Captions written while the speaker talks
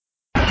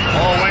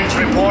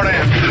report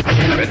in.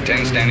 Red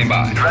 10 standing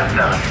by. Red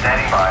 7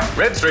 standing by.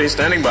 Red 3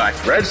 standing by.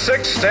 Red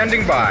 6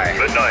 standing by.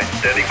 Red 9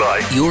 standing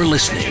by. You're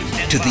listening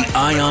to the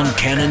Ion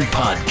Cannon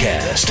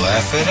Podcast.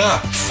 Laugh it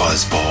up,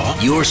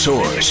 fuzzball. Your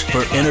source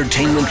for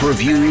entertainment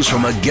reviews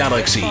from a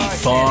galaxy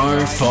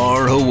far,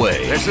 far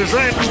away. This is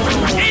it.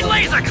 Hey,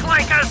 laser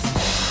clankers!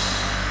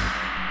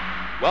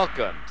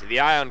 Welcome to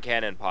the Ion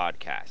Cannon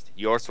Podcast,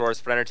 your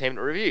source for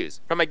entertainment reviews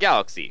from a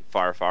galaxy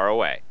far, far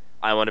away.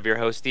 I'm one of your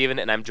hosts, Steven,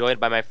 and I'm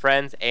joined by my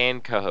friends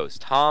and co-hosts,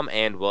 Tom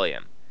and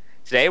William.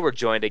 Today, we're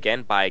joined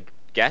again by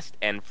guest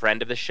and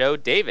friend of the show,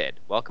 David.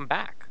 Welcome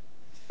back.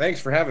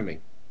 Thanks for having me.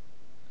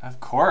 Of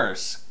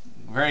course.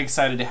 Very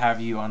excited to have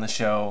you on the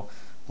show.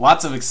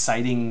 Lots of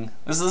exciting...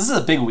 This is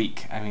a big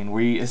week. I mean,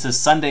 this is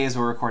Sunday as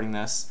we're recording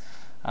this.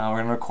 We're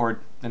going to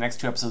record the next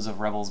 2 episodes of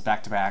Rebels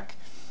back-to-back.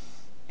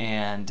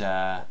 And,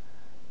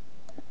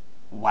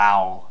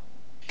 wow.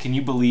 Can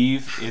you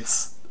believe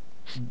it's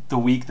the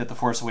week that The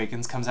Force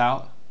Awakens comes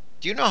out?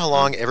 Do you know how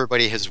long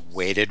everybody has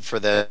waited for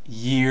the...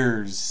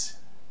 Years.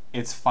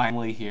 It's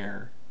finally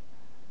here.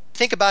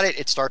 Think about it,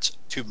 it starts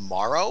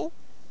tomorrow,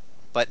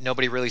 but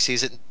nobody really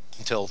sees it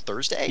until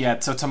Thursday? Yeah,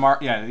 so tomorrow.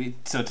 Yeah,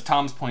 so to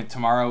Tom's point,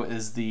 tomorrow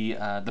is the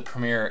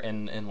premiere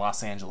in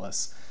Los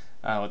Angeles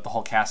with the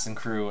whole cast and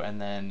crew,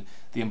 and then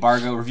the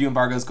review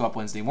embargoes go up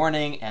Wednesday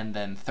morning, and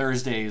then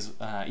Thursday's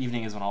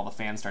evening is when all the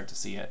fans start to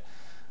see it.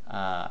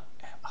 Oh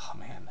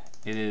man,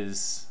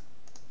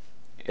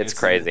 it's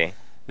crazy.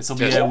 This will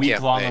be a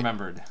week long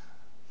remembered.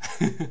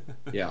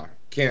 Yeah,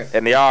 can't.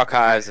 In the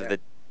archives of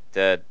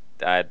the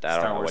I don't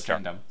Star know Wars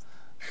what fandom.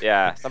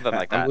 Yeah, something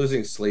like that. I'm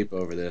losing sleep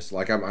over this.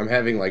 Like I'm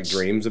having like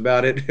dreams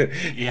about it,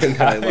 Yeah,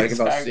 and I like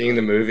exactly. about seeing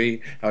the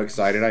movie. How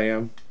excited I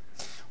am!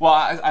 Well,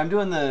 I'm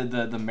doing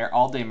the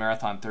all day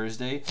marathon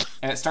Thursday,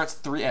 and it starts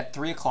at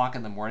 3 o'clock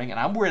in the morning, and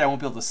I'm worried I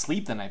won't be able to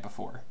sleep the night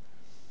before.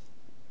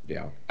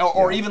 Yeah.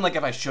 Or even like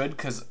if I should,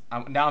 because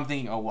now I'm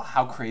thinking, oh well,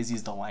 how crazy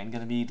is the line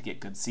going to be to get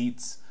good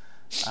seats?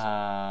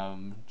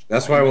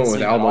 That's why I went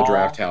with Alamo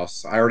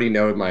Drafthouse. I already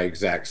know my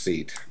exact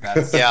seat.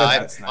 That's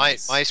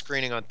nice. My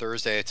screening on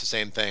Thursday, it's the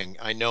same thing.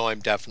 I know I'm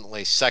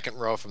definitely second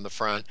row from the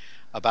front,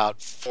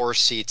 about 4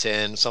 seats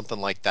in, something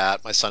like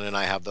that. My son and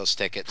I have those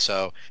tickets,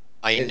 so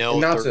I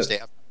know Thursday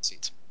I've got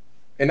seats.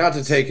 And not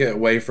to take it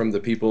away from the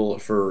people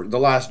for the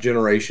last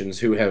generations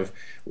who have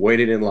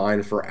waited in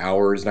line for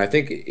hours, and I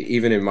think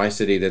even in my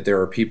city that there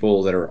are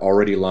people that are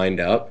already lined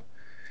up.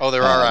 Oh,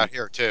 there are out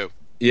here too.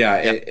 Yeah,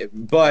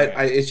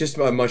 it's just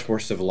a much more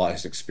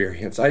civilized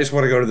experience. I just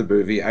want to go to the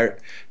movie.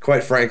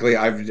 Quite frankly,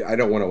 I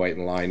don't want to wait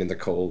in line in the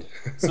cold.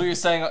 So what you're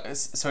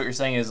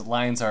saying is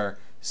lines are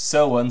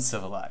so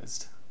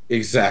uncivilized.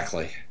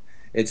 Exactly.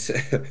 It's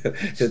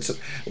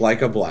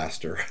like a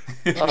blaster.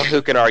 Well,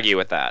 who can argue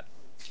with that?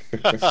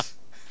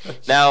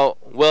 Now,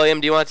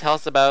 William, do you want to tell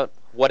us about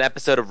what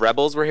episode of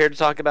Rebels we're here to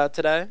talk about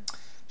today?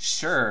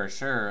 Sure.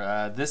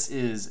 This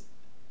is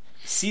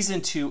Season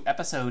 2,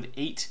 Episode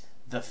 8,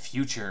 The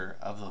Future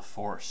of the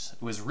Force.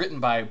 It was written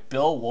by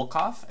Bill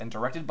Wolkoff and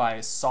directed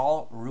by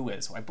Saul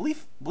Ruiz, who I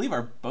believe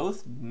are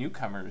both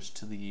newcomers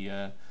to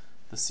the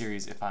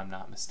series, if I'm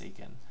not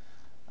mistaken.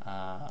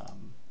 But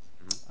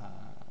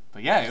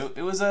yeah,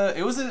 it was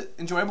an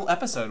enjoyable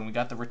episode, and we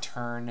got the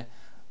return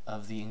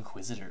of the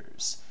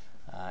Inquisitors.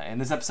 In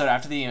this episode,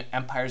 after the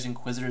Empire's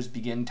Inquisitors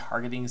begin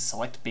targeting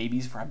select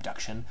babies for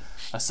abduction,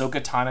 Ahsoka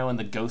Tano and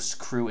the Ghost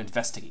crew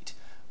investigate.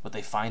 What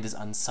they find is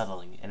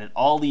unsettling, and it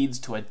all leads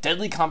to a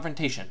deadly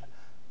confrontation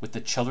with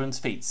the children's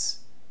fates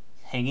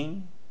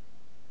hanging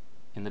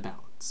in the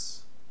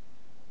balance.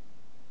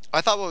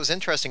 I thought what was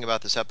interesting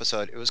about this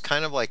episode, it was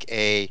kind of like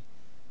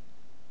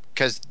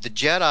because the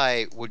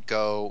Jedi would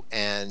go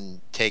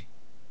and take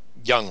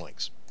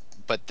younglings,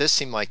 but this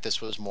seemed like this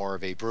was more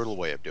of a brutal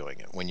way of doing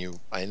it.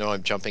 I know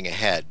I'm jumping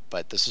ahead,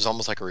 but this is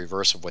almost like a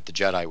reverse of what the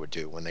Jedi would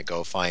do when they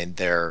go find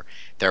their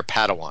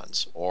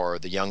Padawans or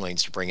the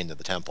younglings to bring into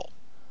the temple.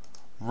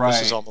 Right.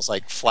 This is almost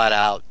like flat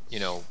out,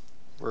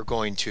 we're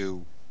going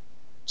to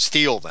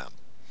steal them.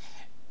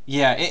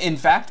 Yeah, in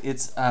fact,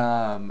 it's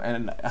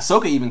and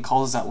Ahsoka even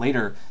calls us out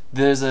later.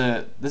 There's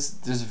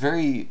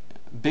very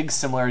big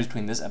similarities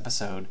between this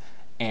episode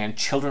and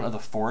Children of the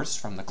Force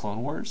from the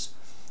Clone Wars.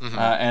 Mm-hmm.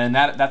 And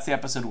that's the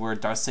episode where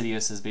Darth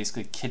Sidious is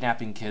basically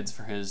kidnapping kids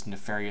for his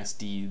nefarious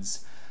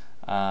deeds.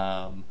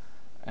 And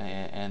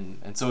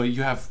so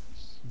you have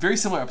very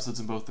similar episodes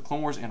in both the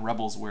Clone Wars and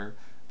Rebels where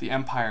the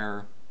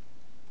Empire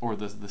or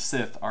the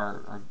Sith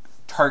are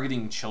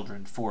targeting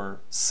children for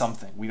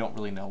something. We don't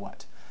really know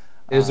what.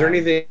 Is there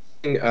anything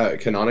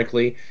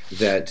canonically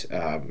that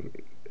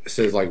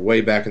says, like,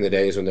 way back in the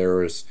days when there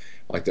was,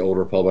 like, the Old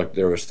Republic,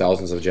 there was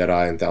thousands of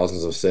Jedi and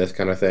thousands of Sith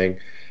kind of thing?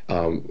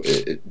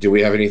 Do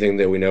we have anything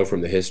that we know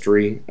from the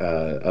history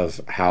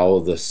of how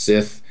the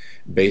Sith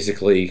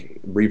basically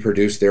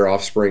reproduced their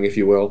offspring, if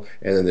you will,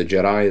 and then the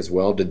Jedi as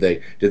well? Did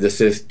the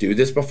Sith do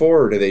this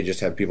before, or did they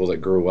just have people that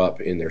grew up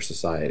in their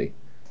society?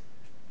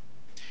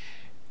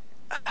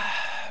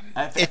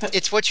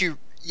 It's what you...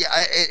 Yeah,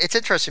 it's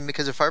interesting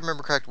because if I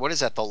remember correct, what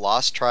is that? The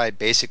Lost Tribe,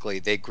 basically,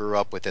 they grew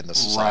up within the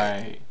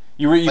society. Right.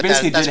 You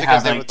basically did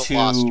have like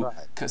two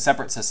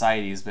separate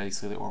societies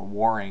basically that were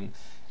warring,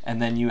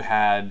 and then you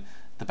had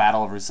the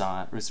Battle of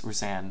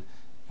Rusan,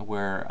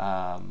 where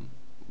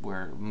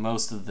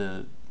most of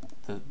the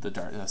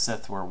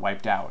Sith were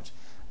wiped out,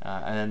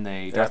 and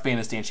then Darth Bane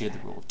instantiated the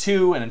rule of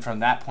two, and then from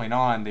that point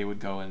on they would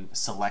go and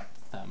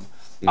select them.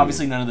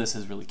 Obviously, none of this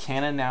is really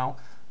canon now,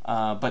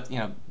 but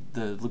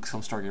the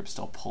Lucasfilm Story Group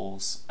still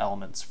pulls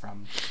elements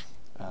from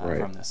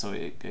this, so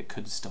it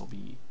could still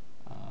be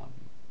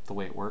the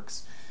way it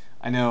works.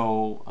 I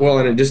know. Well,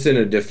 and just in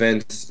a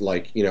defense, in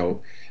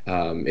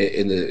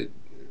the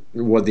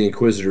what the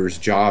Inquisitor's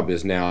job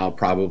is now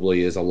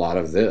probably is a lot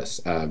of this,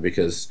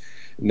 because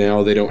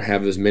now they don't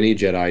have as many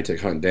Jedi to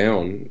hunt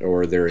down,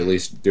 or they're at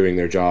least doing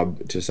their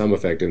job to some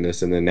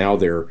effectiveness, and then now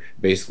they're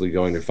basically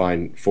going to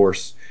find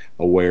Force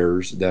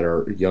awares that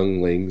are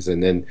younglings,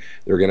 and then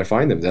they're going to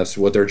find them. That's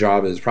what their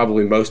job is.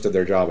 Probably most of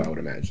their job, I would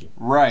imagine.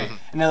 Right.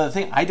 And now the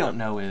thing I don't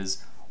know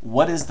is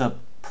what is the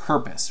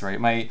purpose,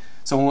 right?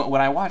 So when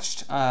I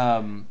watched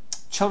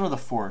Children of the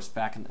Force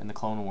back in the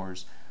Clone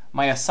Wars,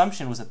 my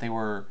assumption was that they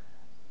were,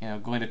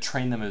 going to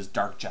train them as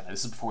Dark Jedi.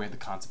 This is before we had the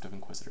concept of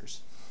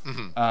Inquisitors.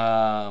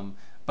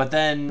 But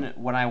then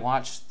when I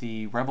watched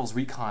the Rebels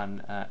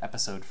Recon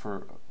episode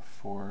for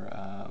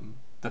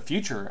the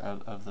future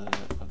of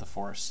the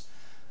Force,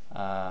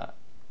 I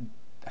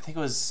think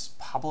it was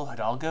Pablo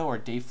Hidalgo or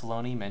Dave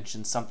Filoni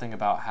mentioned something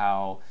about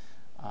how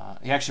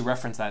he actually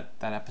referenced that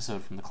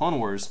episode from the Clone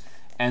Wars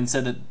and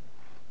said that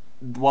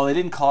while they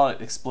didn't call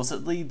it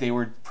explicitly, they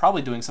were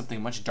probably doing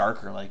something much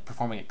darker, like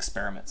performing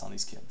experiments on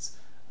these kids,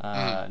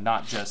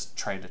 not just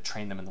trying to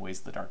train them in the ways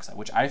of the dark side,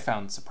 which I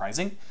found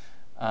surprising.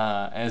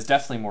 And it's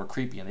definitely more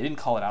creepy, and they didn't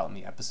call it out in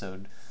the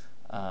episode.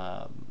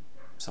 So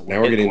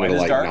now we're getting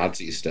into dark.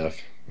 Nazi stuff.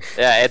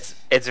 Yeah,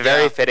 it's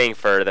very fitting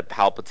for the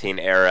Palpatine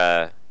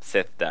era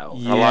Sith, though.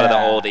 And a lot of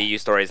the old EU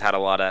stories had a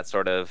lot of that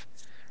sort of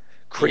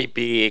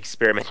creepy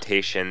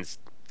experimentations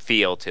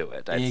feel to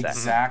it, I'd say.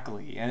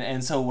 Exactly.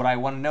 And so what I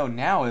want to know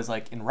now is,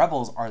 like, in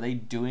Rebels, are they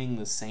doing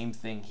the same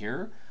thing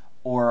here?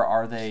 Or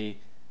are they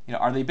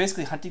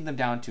basically hunting them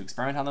down to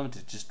experiment on them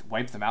to just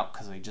wipe them out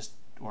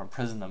or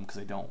imprison them because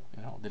they don't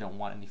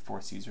want any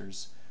Force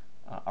users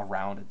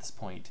around at this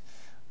point?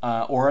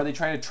 Or are they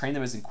trying to train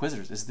them as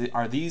Inquisitors? Is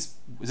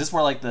this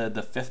where, like,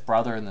 the fifth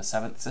brother and the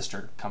seventh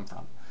sister come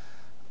from?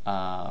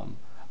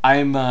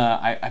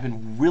 I've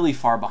been really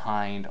far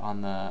behind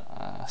on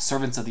the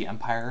Servants of the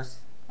Empire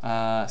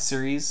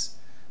series,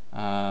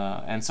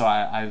 and so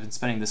I've been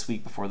spending this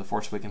week before The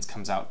Force Awakens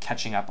comes out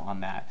catching up on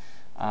that.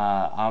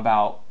 I'm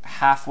about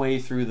halfway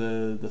through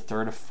the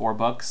third of 4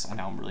 books. I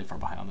know I'm really far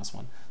behind on this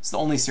one. It's the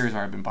only series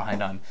where I've been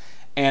behind on.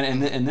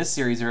 And in this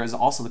series, there is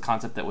also the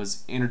concept that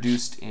was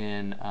introduced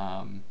in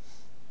what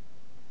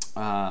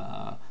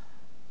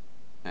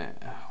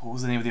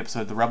was the name of the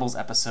episode? The Rebels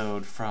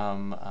episode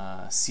from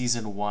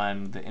season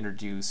 1 that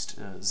introduced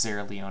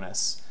Zara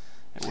Leonis.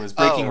 It was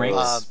Breaking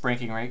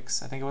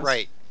Rakes, I think it was.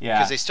 Right. Yeah.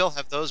 Because they still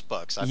have those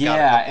books. I've got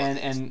a couple of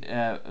those.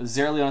 And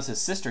Zara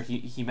Leonis' sister,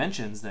 he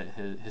mentions that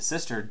his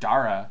sister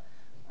Dara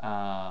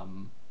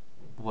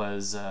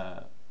was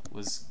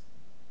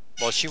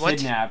she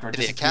kidnapped or went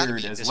to the disappeared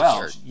academy, as disappeared.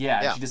 well.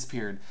 Yeah, she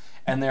disappeared.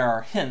 And there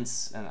are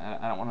hints, and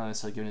I don't want to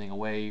necessarily give anything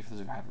away for those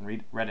who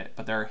haven't read it,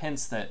 but there are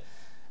hints that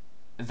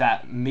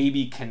may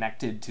be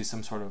connected to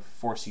some sort of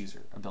Force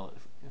ability,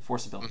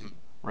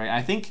 right?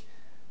 I think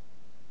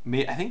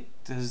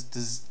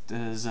does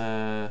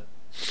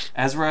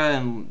Ezra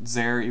and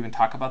Zare even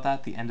talk about that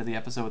at the end of the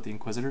episode with the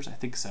Inquisitors? I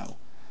think so.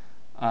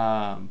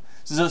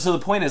 So the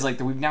point is, like,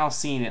 that we've now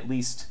seen at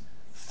least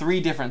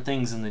 3 different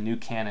things in the new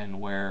canon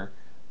where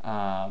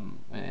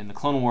in the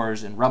Clone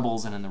Wars, in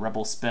Rebels, and in the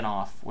Rebels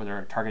spin-off, where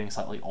they're targeting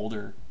slightly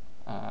older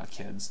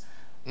kids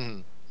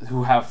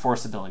who have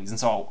Force abilities. And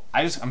so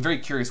I'm very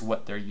curious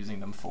what they're using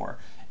them for.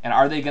 And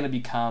are they going to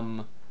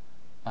become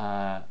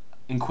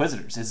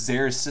Inquisitors? Is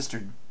Zare's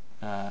sister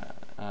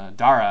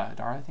Dara,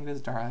 I think it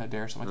is Dara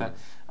Adair, something like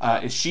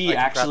that. Is she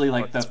actually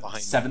like the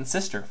seventh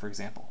sister, for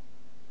example?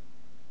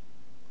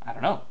 I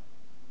don't know.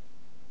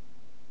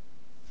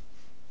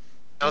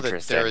 I know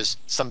that there is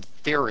some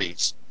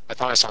theories. I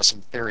thought I saw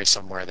some theories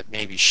somewhere that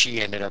maybe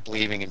she ended up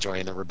leaving and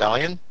joining the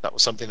rebellion. That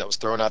was something that was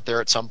thrown out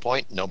there at some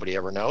point. Nobody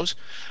ever knows,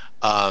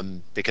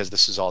 because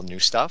this is all new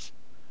stuff.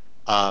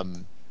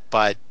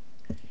 But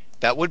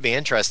that would be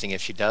interesting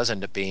if she does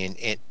end up being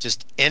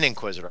just an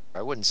Inquisitor.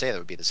 I wouldn't say that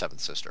would be the seventh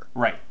sister.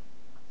 Right.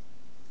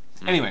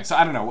 Anyway, so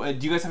I don't know.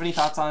 Do you guys have any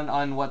thoughts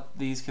on what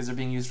these kids are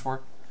being used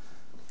for?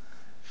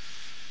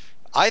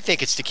 I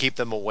think it's to keep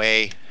them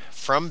away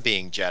from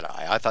being Jedi.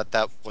 I thought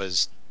that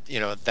was,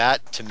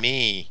 that to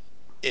me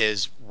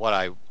is what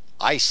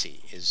I see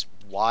is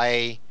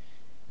why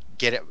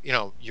get it.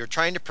 You're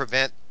trying to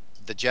prevent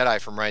the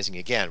Jedi from rising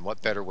again.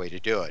 What better way to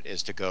do it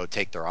is to go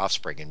take their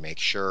offspring and make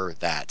sure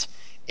that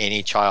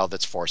any child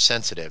that's Force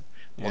sensitive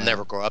will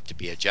never grow up to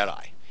be a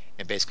Jedi,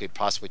 and basically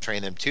possibly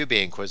train them to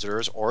be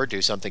Inquisitors or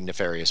do something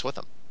nefarious with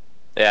them.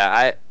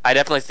 Yeah, I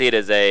definitely see it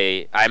as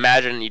I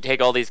imagine you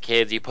take all these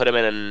kids, you put them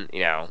in,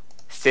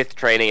 Sith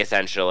training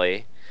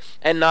essentially,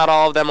 And not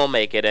all of them will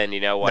make it, and you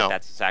know what? No.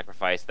 That's a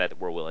sacrifice that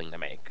we're willing to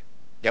make.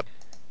 Yep.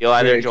 You'll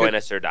I mean, either it join could,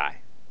 us or die.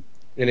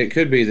 and it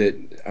could be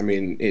that, I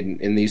mean,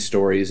 in these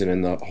stories and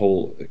in the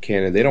whole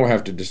canon, they don't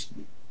have to just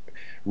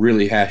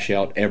really hash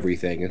out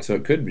everything. And so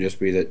it could just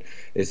be that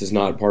this is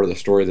not part of the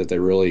story that they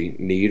really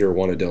need or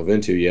want to delve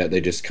into yet.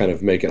 They just kind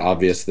of make it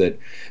obvious that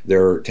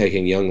they're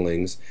taking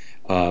younglings.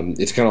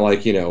 It's kind of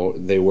like,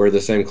 they wear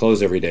the same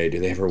clothes every day. Do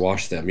they ever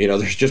wash them?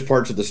 There's just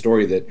parts of the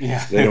story that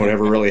Yeah. they don't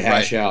ever really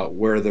hash Right. out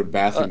where the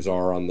bathrooms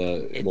are on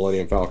the It's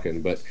Millennium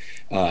Falcon. But,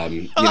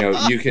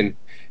 you can.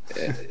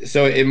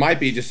 So it might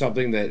be just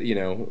something that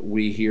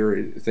we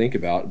hear think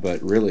about,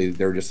 but really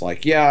they're just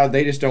like, yeah,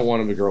 they just don't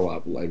want him to grow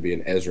up and be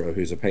an Ezra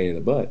who's a pain in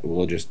the butt.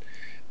 We'll just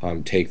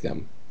take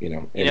them, you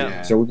know,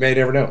 and so we may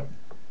never know.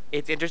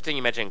 it's interesting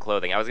you mentioned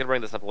clothing. I was gonna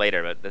bring this up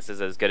later, but this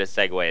is as good a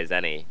segue as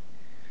any.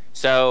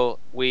 So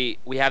we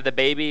have the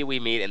baby we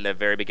meet in the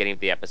very beginning of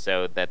the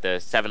episode that the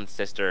seventh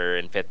sister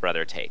and fifth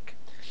brother take,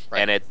 Right.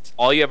 and it's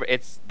all you ever.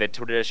 It's the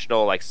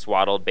traditional like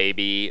swaddled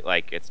baby,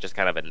 like it's just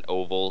kind of an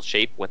oval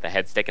shape with the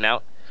head sticking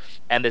out,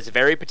 and this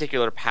very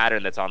particular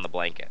pattern that's on the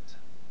blanket.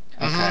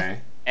 Mm-hmm. Okay.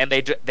 And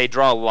they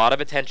draw a lot of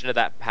attention to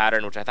that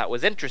pattern, which I thought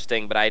was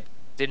interesting, but I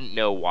didn't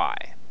know why.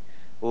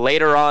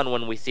 Later on,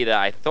 when we see the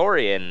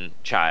Ithorian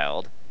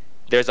child,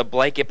 there's a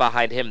blanket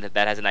behind him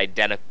that has an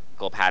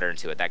identical pattern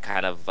to it, that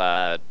kind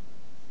of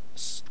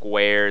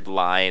squared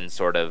line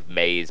sort of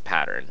maze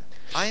pattern.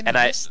 I And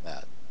I missed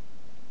that.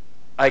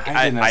 like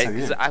I didn't notice that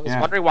because either. I was Yeah.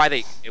 wondering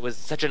why it's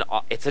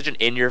such an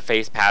in your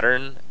face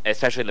pattern,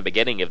 especially in the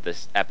beginning of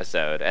this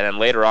episode, and then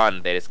later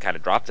on they just kind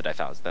of dropped it. I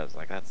was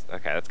like, that's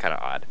okay, that's kind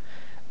of odd.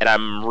 And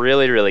I'm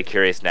really, really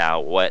curious now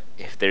what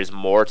if there's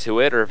more to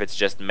it, or if it's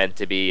just meant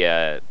to be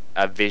a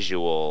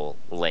visual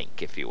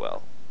link, if you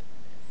will.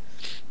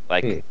 Hmm.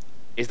 Like,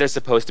 is there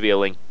supposed to be a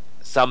link,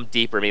 some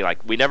deeper meaning? Like,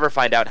 we never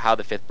find out how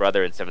the fifth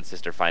brother and seventh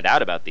sister find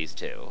out about these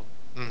two.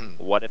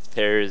 Mm-hmm. What if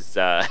there's It's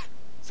the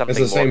something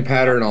more same going on?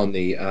 pattern on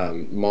the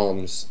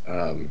mom's.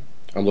 I'm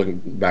looking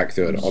back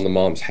through it on the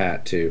mom's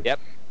hat too. Yep.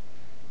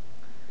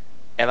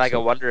 And like, I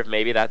So, wonder if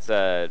maybe is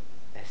that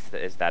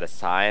a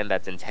sign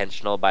that's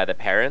intentional by the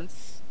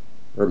parents?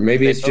 or Because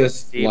maybe they it's both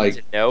just seem like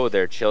to know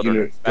their children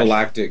are special.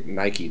 galactic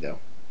Nike though.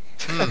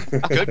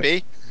 Could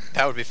be.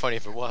 That would be funny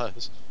if it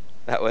was.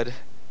 That would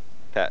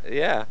that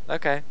yeah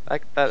okay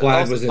like that Plaid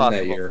also was in that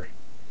possible. year.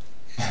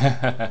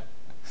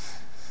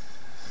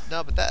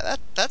 No, but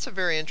that's a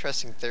very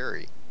interesting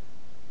theory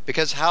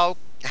because how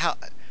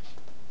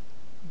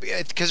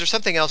because there's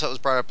something else that was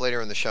brought up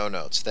later in the show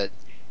notes that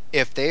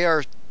if they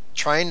are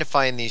trying to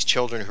find these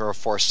children who are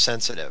force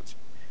sensitive,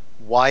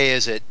 why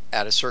is it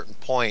at a certain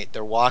point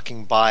they're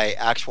walking by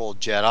actual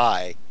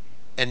Jedi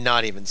and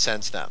not even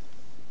sense them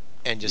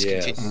and just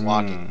continue Yes.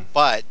 walking, Mm.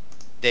 but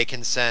they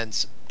can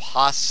sense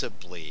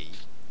possibly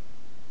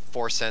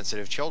force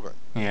sensitive children.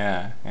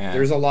 Yeah. Yeah.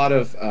 There's a lot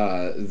of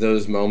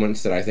those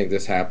moments that I think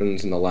this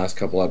happens in the last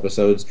couple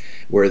episodes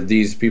where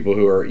these people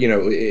who are,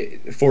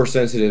 force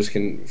sensitives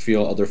can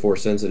feel other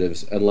force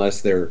sensitives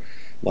unless they're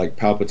like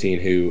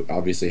Palpatine, who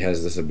obviously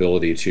has this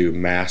ability to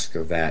mask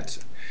that.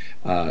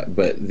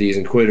 But these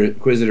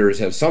inquisitors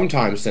have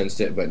sometimes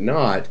sensed it, but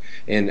not.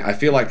 And I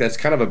feel like that's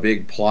kind of a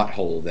big plot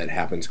hole that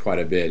happens quite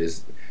a bit.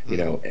 Is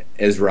Mm-hmm.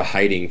 Ezra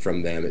hiding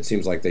from them? It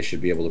seems like they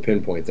should be able to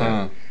pinpoint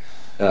that Hmm.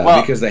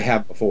 Well, because they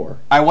have before.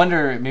 I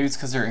wonder. Maybe it's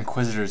because they're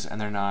Inquisitors and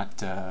they're not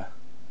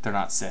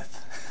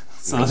Sith,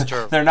 so That's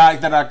true. they're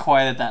not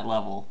quite at that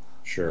level.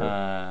 Sure.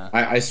 Uh,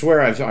 I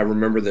swear I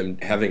remember them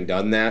having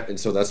done that, and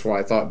so that's why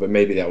I thought, but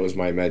maybe that was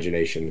my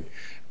imagination.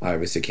 I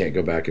obviously can't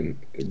go back and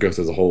go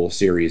through the whole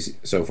series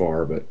so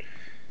far, but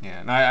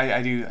yeah, no,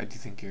 I do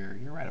think you're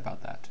right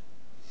about that.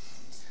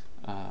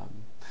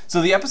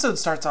 So the episode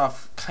starts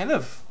off kind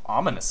of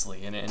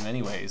ominously in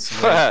many ways.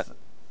 With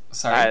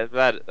sorry,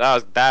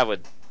 That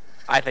would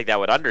I think that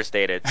would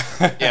understate it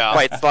Yeah.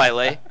 quite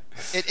slightly.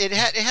 It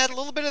had a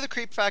little bit of the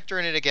creep factor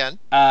in it again.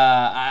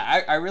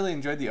 I really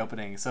enjoyed the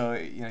opening. So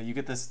you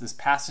get this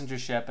passenger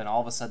ship, and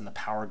all of a sudden the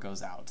power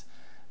goes out,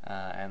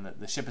 and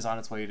the ship is on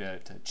its way to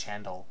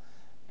Chandel,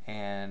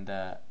 and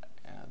the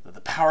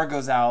power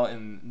goes out,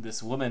 and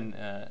this woman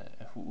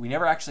we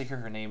never actually hear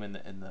her name in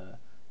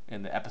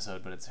the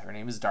episode, but her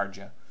name is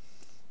Darja,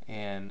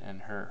 and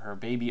her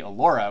baby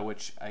Alora,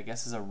 which I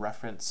guess is a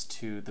reference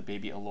to the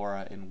baby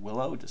Alora in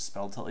Willow, just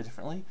spelled totally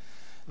differently.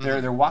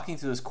 They're walking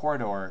through this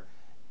corridor,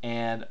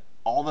 and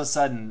all of a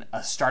sudden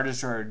a Star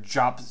Destroyer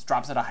drops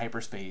out of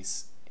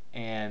hyperspace,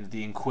 and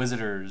the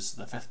Inquisitors,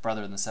 the fifth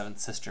brother and the seventh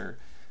sister,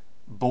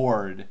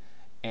 board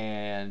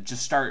and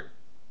just start,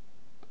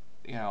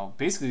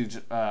 basically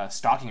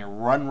stalking her,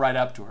 run right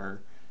up to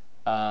her.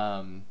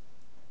 Um,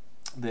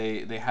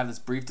 they have this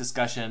brief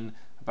discussion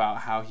about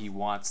how he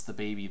wants the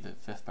baby. The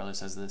fifth brother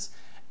says this,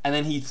 and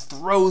then he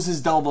throws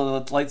his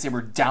double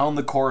lightsaber down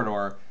the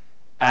corridor,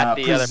 At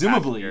the other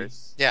presumably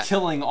passengers. Yeah.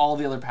 killing all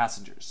the other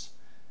passengers.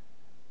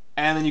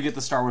 And then you get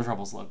the Star Wars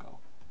Rebels logo.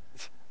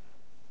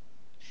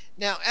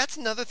 Now, that's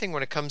another thing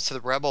when it comes to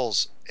the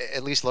Rebels,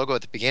 at least logo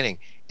at the beginning.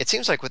 It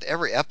seems like with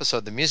every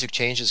episode, the music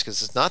changes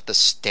because it's not the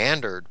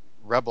standard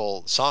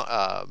Rebel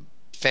song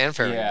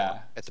fanfare anymore Yeah.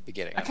 at the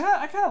beginning. I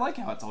kind of like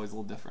how it's always a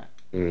little different.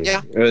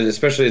 Yeah.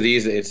 Especially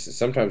these, it's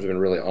sometimes been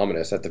really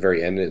ominous at the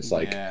very end. It's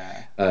like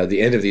Yeah.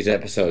 the end of these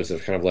episodes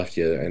have kind of left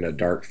you in a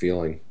dark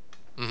feeling.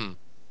 Hmm.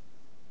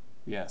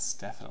 Yes,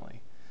 definitely.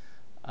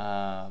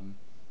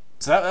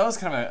 So that was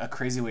kind of a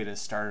crazy way to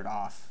start it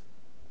off.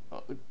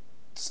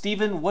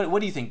 Steven, what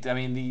do you think? I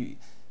mean,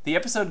 the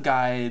episode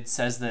guide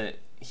says that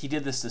he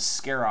did this to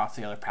scare off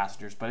the other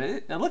passengers, but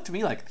it looked to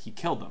me like he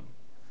killed them.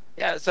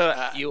 Yeah,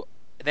 so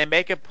they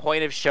make a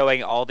point of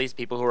showing all these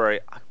people who are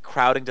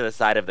crowding to the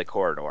side of the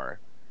corridor.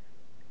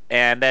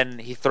 And then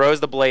he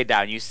throws the blade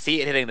down. You see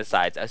it hitting the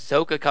sides.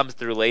 Ahsoka comes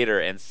through later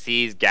and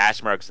sees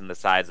gash marks in the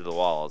sides of the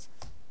walls.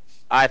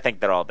 I think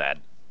they're all dead.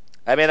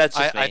 I mean, that's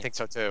just I me. think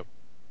so too.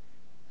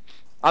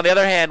 On the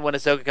other hand, when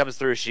Ahsoka comes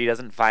through, she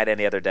doesn't find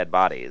any other dead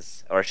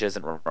bodies, or she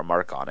doesn't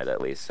remark on it at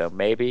least. So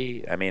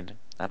maybe, I mean,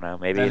 I don't know.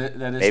 Maybe That is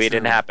maybe it true.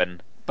 didn't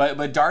happen. But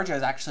Darja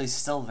is actually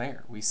still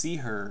there. We see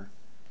her.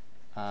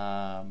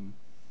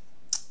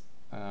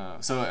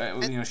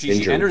 She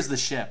Injured. enters the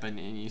ship, and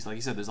like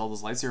you said, there's all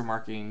those lightsaber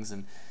markings,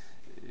 and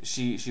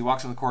she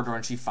walks on the corridor,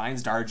 and she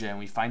finds Darja, and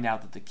we find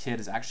out that the kid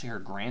is actually her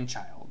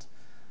grandchild.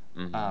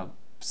 Mm-hmm.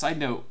 Side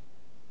note,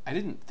 I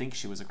didn't think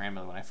she was a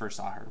grandmother when I first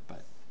saw her,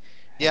 but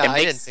Yeah, I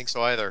makes- didn't think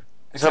so either. So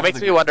it except for makes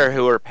the me wonder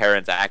who her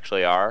parents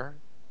actually are.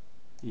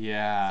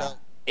 Yeah. So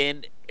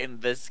in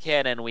this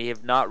canon, we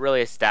have not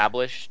really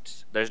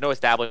established. There's no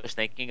established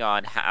thinking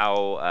on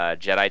how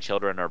Jedi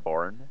children are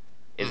born.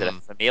 Is it a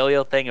Mhm.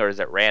 familial thing or is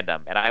it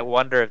random? And I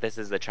wonder if this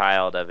is the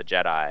child of a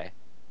Jedi,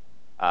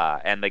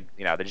 and the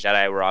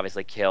Jedi were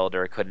obviously killed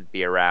or couldn't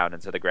be around,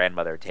 and so the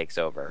grandmother takes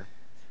over.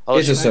 Although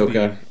It's she,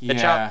 Ahsoka. the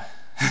child, Yeah.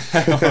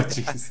 Oh,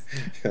 jeez.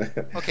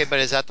 Okay, but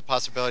is that the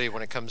possibility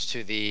when it comes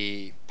to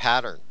the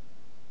pattern?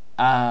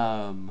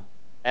 Um.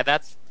 and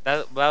that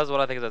was one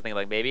of the things I was thinking.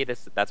 Like maybe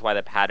that's why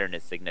the pattern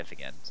is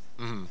significant.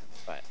 Hmm.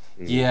 But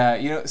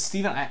Yeah,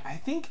 Steven, I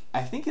think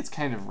it's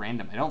kind of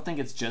random. I don't think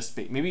it's just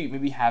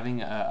maybe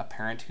having a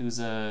parent who's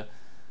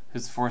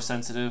force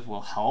sensitive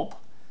will help,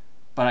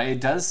 but it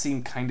does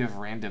seem kind of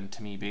random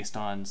to me based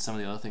on some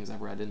of the other things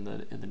I've read in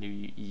the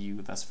new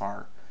EU thus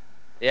far.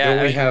 yeah, Don't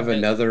I we mean, have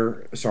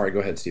another? Sorry, go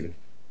ahead, Stephen.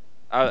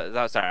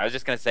 sorry, I was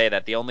just gonna say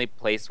that the only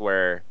place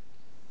where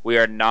we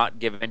are not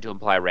given to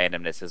imply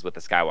randomness is with the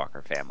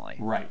Skywalker family,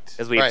 Right.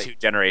 because we have Right. two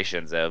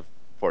generations of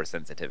force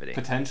sensitivity.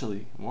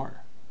 Potentially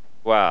more.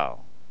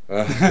 Well,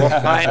 we'll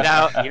find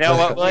out. You know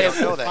what, We William?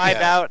 don't know We'll that find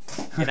yet. out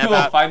in We'll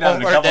about find out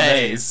in a 4 couple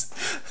days.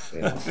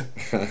 days.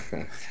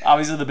 Yeah.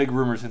 Obviously, the big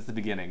rumor since the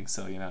beginning,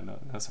 so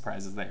no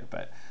surprises there.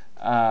 But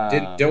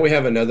Don't we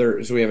have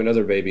another? So we have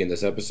another baby in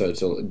this episode.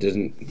 So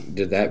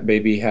did that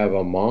baby have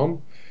a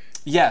mom?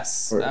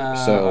 yes, we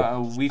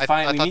I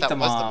thought meet that the was the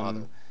mom.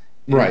 mother.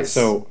 Right. Yes.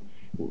 So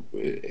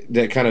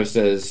that kind of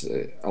says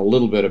a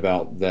little bit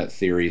about that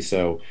theory.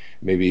 So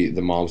maybe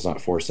the mom's not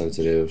force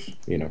sensitive.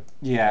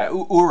 Yeah,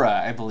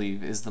 Ura, I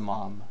believe, is the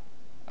mom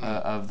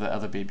Mm. of the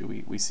other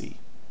baby we see.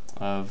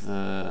 Of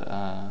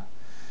the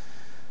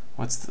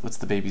what's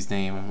the baby's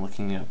name? I'm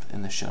looking up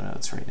in the show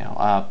notes right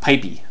now.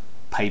 Pipey,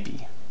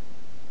 which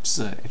is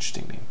an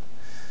interesting name.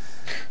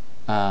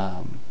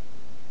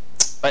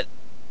 But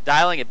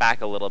dialing it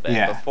back a little bit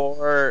Yeah.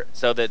 before,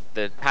 so that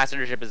the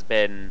passenger ship has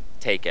been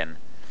taken,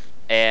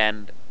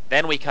 and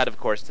then we cut, of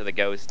course, to the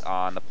Ghost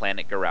on the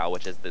planet Garel,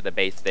 which is the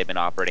base they've been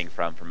operating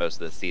from for most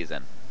of the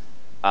season.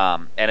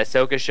 And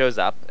Ahsoka shows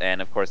up,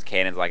 and of course,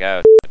 Kanan's like,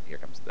 "Oh, here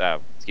comes.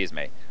 Oh, excuse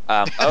me.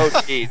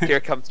 Oh, geez, here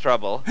comes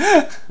trouble."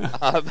 That's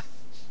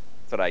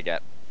what I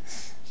get.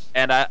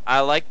 And I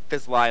like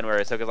this line where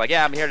Ahsoka's like,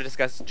 "Yeah, I'm here to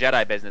discuss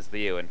Jedi business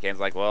with you," and Kanan's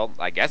like, "Well,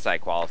 I guess I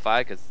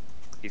qualify because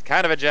he's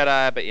kind of a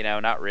Jedi, but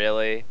not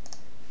really."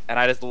 And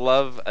I just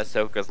love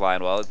Ahsoka's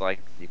line. Well, it's like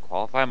you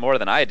qualify more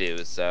than I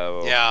do,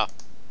 so Yeah.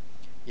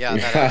 Yeah,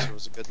 that Yeah. actually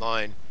was a good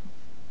line.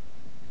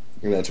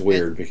 And that's And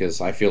weird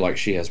because I feel like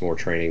she has more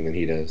training than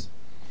he does.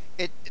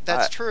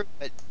 that's true,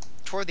 but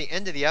toward the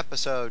end of the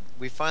episode,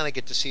 we finally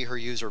get to see her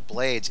use her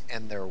blades,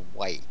 and they're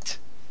white.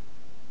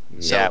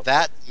 So yeah.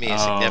 that to me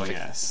is Oh significant.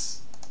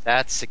 yes,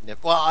 That's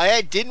significant. Well,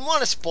 I didn't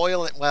want to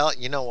spoil it. Well,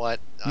 you know what?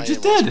 you I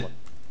just didn't want to did. spoil it.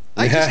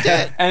 I just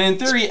did. And in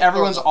theory, Spoiler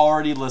everyone's alert.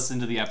 already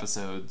listened to the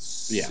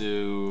episodes. Yeah.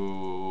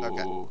 So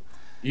Okay.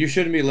 You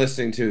shouldn't be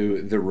listening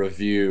to the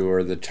review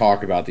or the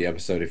talk about the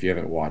episode if you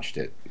haven't watched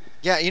it.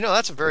 Yeah,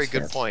 that's a very That's good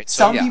fair. point.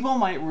 So some yeah, people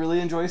might really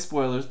enjoy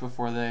spoilers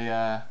before they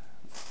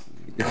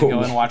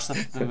go and watch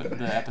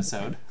the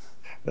episode.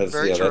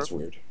 very true. That's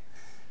weird.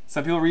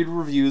 Some people read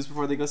reviews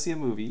before they go see a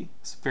movie.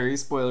 It's very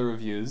spoiler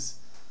reviews.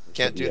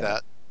 Can't do Yeah.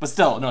 that. But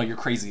still, no, you're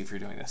crazy if you're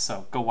doing this.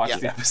 So go watch Yeah.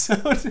 the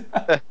episode.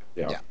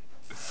 Yeah. Yeah.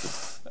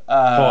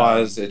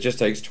 Pause. It just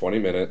takes 20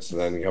 minutes and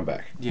then come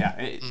back.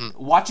 Yeah,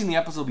 watching the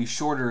episode will be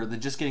shorter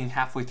than just getting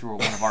halfway through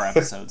one of our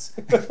episodes.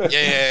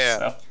 Yeah.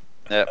 So,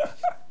 Yep.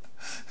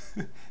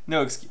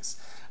 no excuse.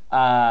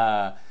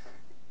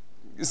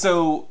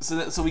 So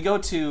we go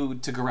to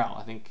Garel.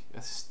 I think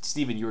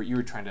Steven, you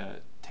were trying to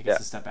take us Yeah.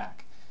 a step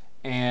back,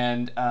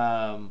 and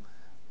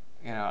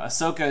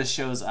Ahsoka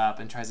shows up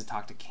and tries to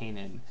talk to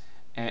Kanan,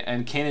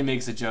 And Kanan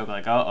makes a joke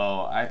like,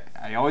 "Uh-oh,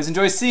 I always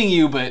enjoy seeing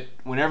you, but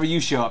whenever you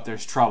show up,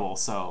 there's trouble.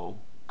 So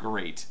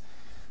great."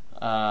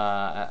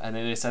 And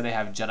then they said they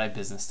have Jedi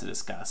business to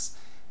discuss,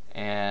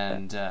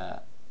 and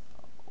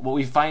what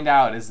we find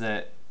out is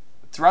that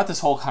throughout this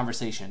whole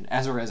conversation,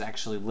 Ezra is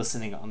actually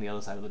listening on the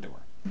other side of the door.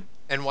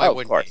 And why Of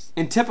wouldn't course.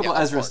 In typical Yeah,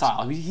 of Ezra course.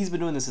 style, he's been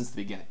doing this since the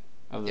beginning.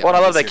 Of the, What I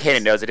of love the that series.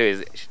 Kanan knows to do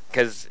is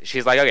because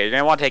she's like, okay, you're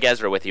gonna want to take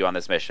Ezra with you on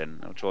this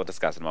mission, which we'll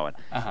discuss in a moment.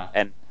 Uh-huh.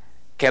 And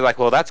Kanan's like,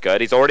 well, that's good.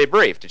 He's already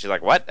briefed. And she's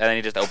like, what? And then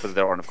he just opens the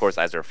door, and of course,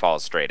 Ezra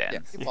falls straight in. Yeah,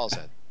 he falls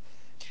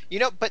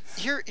in. But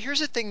here's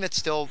the thing that's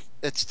still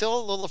a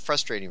little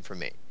frustrating for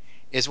me,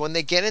 is when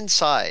they get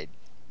inside.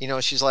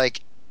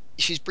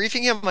 She's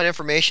briefing him on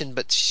information,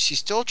 but she's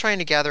still trying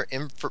to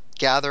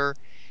gather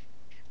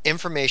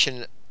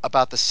information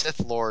about the Sith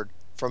Lord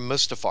from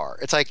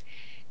Mustafar. It's like,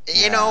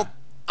 Yeah.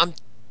 I'm.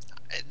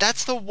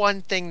 That's the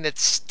one thing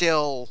that's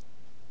still.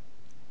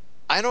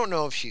 I don't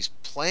know if she's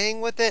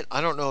playing with it.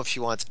 I don't know if she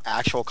wants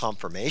actual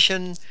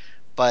confirmation,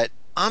 but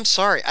I'm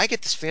sorry. I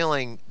get this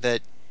feeling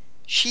that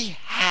she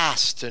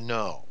has to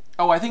know.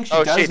 Oh, I think she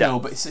Oh, does she know,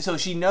 does. but so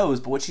she knows.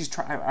 But what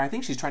I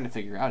think she's trying to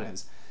figure out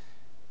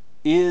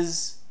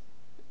is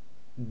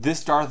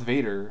this Darth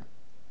Vader?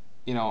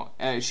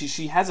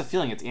 She has a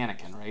feeling it's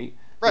Anakin, right?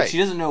 But Right. she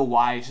doesn't know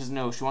why. She doesn't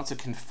know. She wants to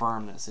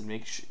confirm this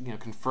and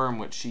confirm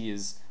what she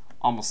is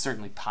almost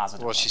certainly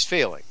positive. Well, of. she's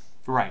feeling.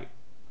 Right.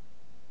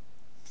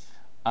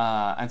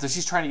 And so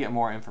she's trying to get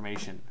more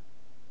information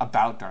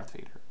about Darth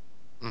Vader.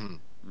 Mhm.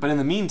 But in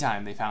the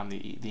meantime, they found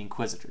the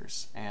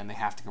Inquisitors, and they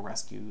have to go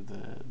rescue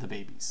the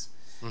babies.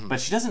 Mhm.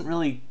 But she doesn't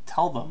really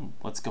tell them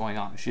what's going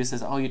on. She just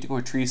says, "Oh, you have to go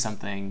retrieve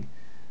something,"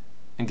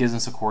 and gives them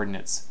some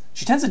coordinates.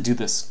 She tends to do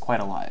this quite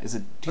a lot. Do you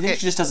think Okay.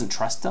 she just doesn't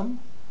trust them?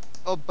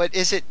 Oh, but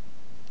is it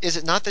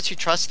not that she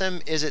trusts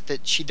them? Is it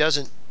that she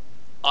doesn't?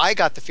 I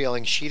got the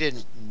feeling she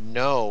didn't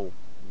know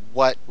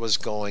what was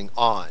going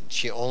on.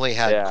 She only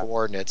had Yeah.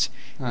 coordinates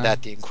Huh.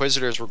 that the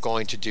Inquisitors were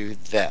going to do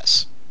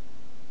this.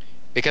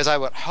 Because I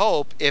would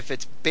hope if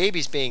it's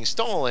babies being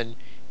stolen,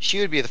 she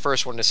would be the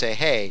first one to say,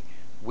 "Hey,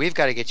 we've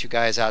got to get you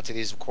guys out to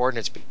these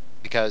coordinates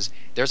because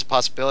there's a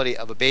possibility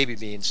of a baby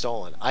being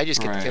stolen." I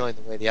just get the Right. feeling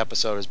the way the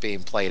episode is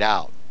being played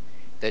out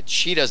that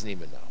she doesn't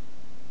even know.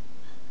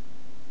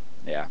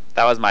 Yeah,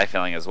 that was my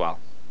feeling as well.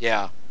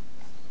 Yeah.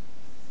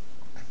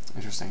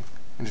 Interesting.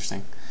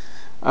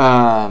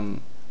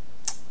 Um,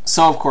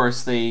 so of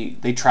course they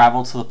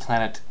travel to the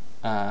planet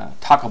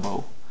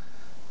Takobo,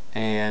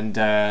 and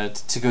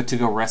to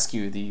go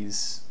rescue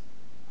these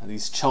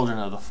children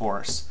of the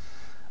Force.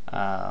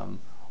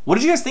 What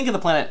did you guys think of the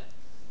planet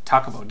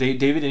Takobo?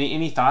 David,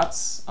 any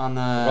thoughts on the?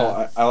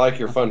 Well, I like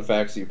your fun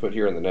facts that you put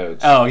here in the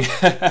notes. Oh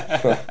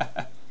yeah.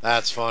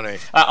 That's funny.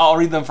 I'll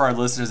read them for our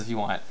listeners if you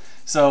want.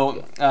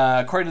 So,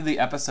 according to the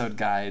episode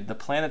guide, the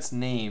planet's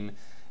name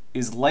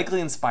is likely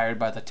inspired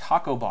by the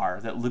taco bar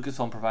that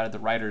Lucasfilm provided the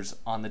writers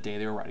on the day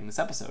they were writing this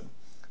episode.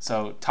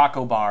 So,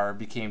 Taco Bar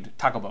became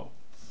Taco Bo.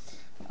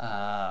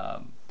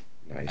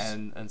 Nice.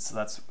 And so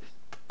that's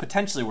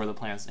potentially where the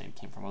planet's name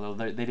came from, although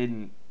they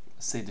didn't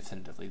say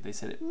definitively. They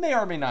said it may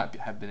or may not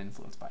have been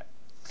influenced by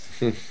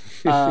it.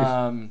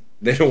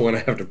 They don't want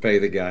to have to pay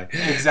the guy.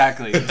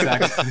 Exactly.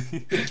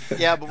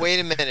 Yeah, but wait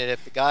a minute.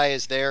 If the guy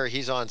is there,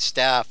 he's on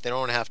staff, they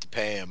don't have to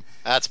pay him.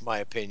 That's my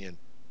opinion.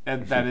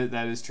 And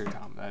that is true,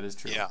 Tom. That is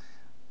true. Yeah.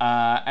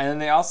 And then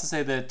they also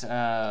say that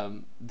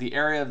the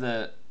area of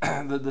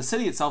the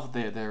city itself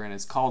that they're in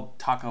is called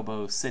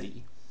Tacobo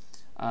City.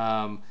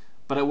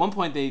 But at one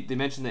point they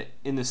mentioned that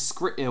in the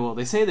script,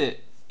 they say that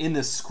in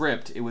the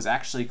script it was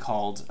actually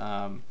called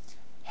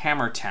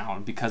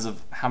Hammertown because of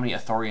how many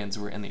Ithorians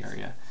were in the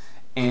area.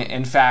 And,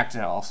 in fact,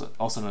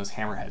 also known as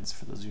Hammerheads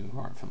for those of you who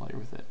aren't familiar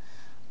with it.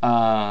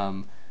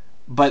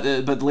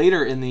 But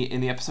later in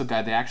the episode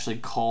guide, they actually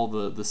call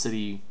the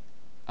city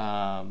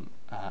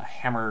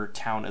Hammer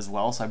Town as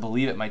well. So I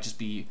believe it might just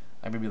be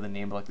maybe the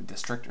name of like the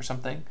district or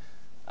something.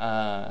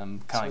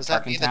 Kind of So like does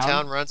that mean the Tarkin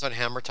town runs on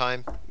hammer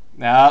time?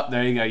 No,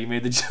 there you go. You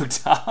made the joke,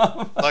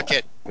 Tom. Look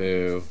it.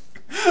 Boo.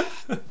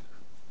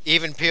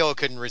 Even Peel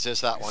couldn't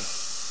resist that one.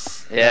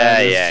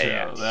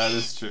 Yeah, True. That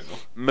is true.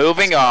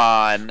 Moving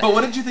on. But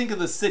what did you think of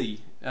the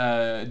city,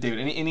 David?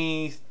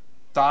 Any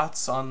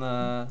thoughts on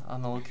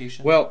the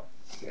location? Well,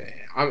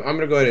 I'm going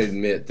to go ahead and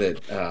admit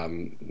that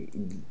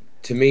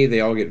to me, they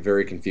all get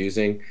very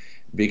confusing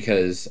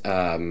because,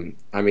 I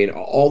mean,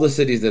 all the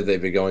cities that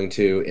they've been going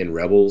to in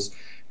Rebels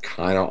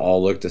kind of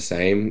all look the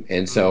same.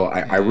 And so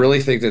I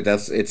really think that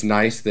it's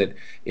nice that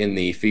in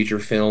the feature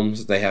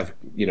films, they have,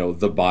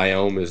 the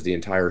biome is the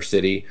entire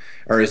city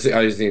or is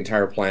the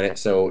entire planet.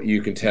 So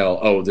you can tell,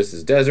 oh, this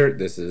is desert,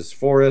 this is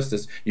forest,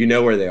 you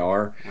know where they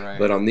are. Right.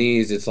 But on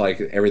these, it's like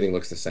everything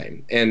looks the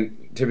same.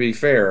 And to be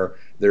fair,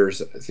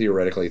 there's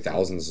theoretically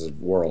thousands of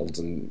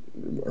worlds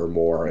or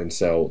more, and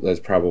so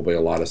there's probably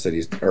a lot of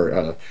cities or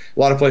a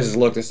lot of places that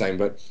look the same.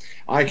 But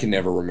I can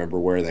never remember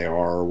where they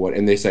are or what.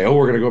 And they say, "Oh,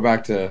 we're going to go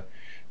back to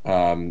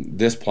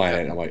this planet."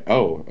 Yeah. And I'm like,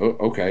 "Oh,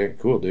 okay,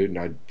 cool, dude." And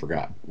I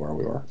forgot where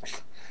we were.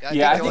 Yeah, I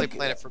Yeah, think I the only think-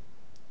 planet for.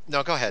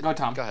 No, go ahead. Go,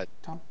 Tom. Go ahead.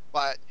 Tom.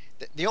 Well,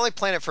 The only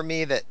planet for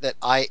me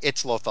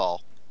it's Lothal.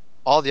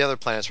 All the other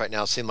planets right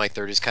now seem like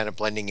they're just kind of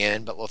blending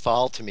in, but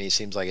Lothal to me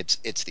seems like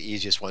it's the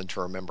easiest one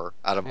to remember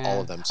out of all Yeah.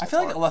 of them I so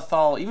feel like far.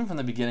 Lethal, even from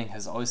the beginning,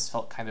 has always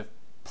felt kind of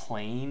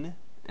plain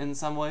in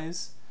some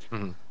ways.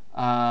 Mhm.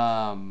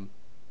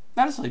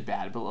 Not necessarily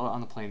bad, but on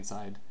the plain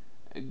side.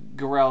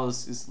 Garel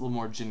is a little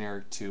more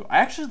generic too. I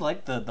actually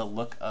like the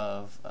look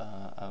of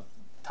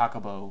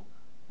Takobo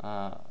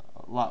a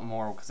lot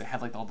more because they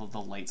had like all the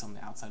lights on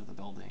the outside of the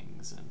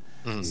buildings and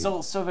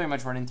Mhm. still very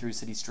much running through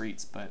city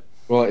streets, but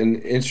Well,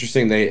 and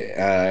interesting,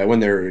 they when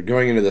they're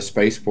going into the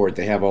spaceport,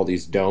 they have all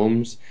these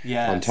domes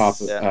on top,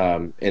 yes,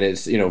 and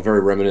it's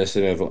very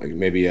reminiscent of like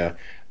maybe a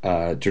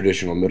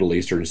traditional Middle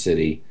Eastern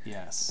city.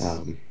 yes,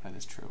 Um, that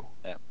is true.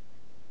 Yeah.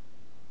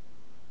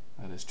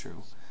 That is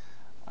true.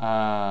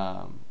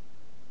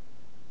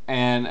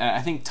 And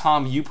I think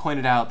Tom, you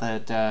pointed out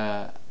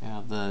that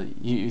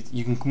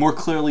you can more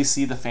clearly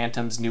see the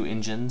Phantom's new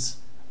engines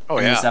Oh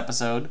in this yeah,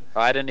 episode.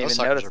 Oh, I didn't those even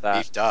suckers notice are that.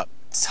 beefed up.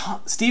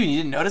 Steven, you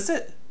didn't notice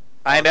it?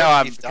 I Oh, know. they're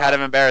I'm beefed kind up.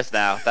 of embarrassed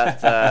now.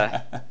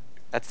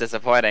 That's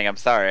disappointing. I'm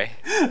sorry.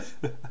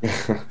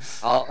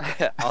 I'll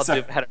I'll as, our,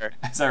 do better.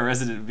 as our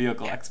resident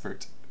vehicle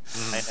expert. I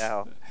Mhm.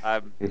 know.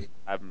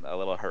 I'm a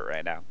little hurt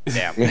right now.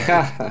 Damn.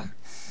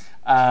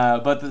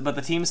 But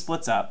the team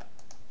splits up,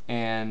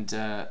 and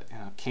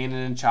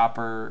Kanan and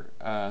Chopper,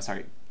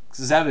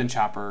 Zeb and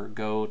Chopper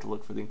go to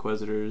look for the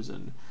Inquisitors,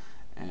 and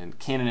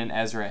Kanan and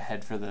Ezra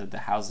head for the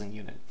housing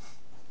unit.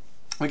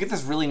 We get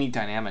this really neat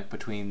dynamic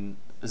between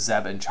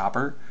Zeb and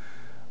Chopper,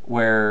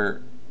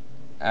 where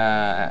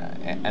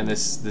and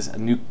this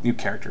new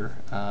character,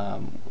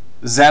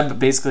 Zeb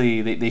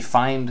basically they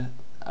find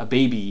a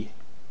baby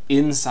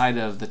inside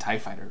of the TIE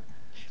fighter.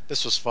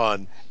 This was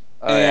fun.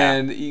 Oh yeah.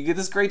 And you get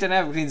this great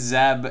dynamic between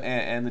Zeb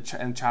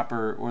and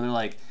Chopper, where they're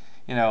like,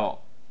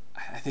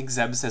 I think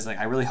Zeb says like,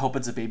 "I really hope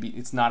it's a baby.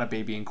 It's not a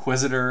baby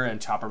Inquisitor," and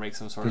Chopper makes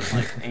some sort of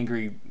like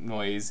angry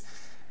noise,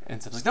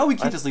 and Zeb's like, "No, we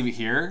can't just leave it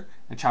here."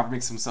 And Chopper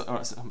makes some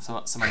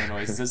other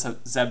noise. And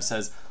Zeb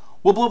says,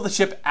 "We'll blow up the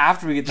ship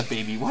after we get the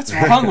baby. What's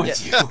wrong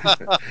with you?"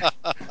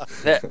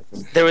 There,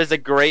 there was a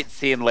great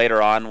scene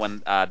later on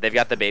when they've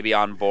got the baby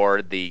on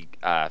board the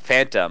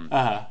Phantom,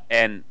 Uh-huh.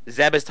 and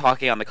Zeb is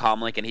talking on the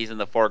comlink, and he's in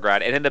the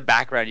foreground, and in the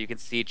background you can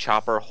see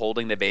Chopper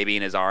holding the baby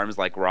in his arms,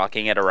 like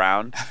rocking it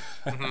around,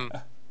 Mhm.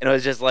 and it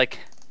was just like,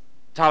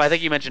 Tom, I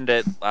think you mentioned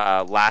it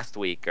last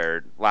week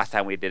or last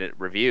time we did it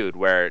reviewed,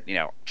 where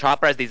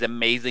Chopper has these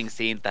amazing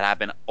scenes that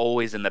happen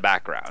always in the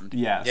background.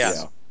 Yes. Yes.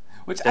 Yeah.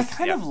 Which I Just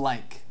kind of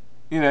like.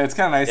 It's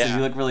kind of nice if you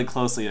yeah, look really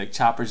closely, like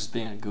Chopper's just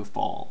being a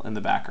goofball in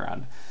the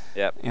background.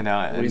 yep,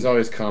 Well, he's And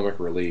always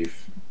comic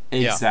relief.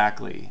 Yeah.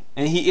 exactly.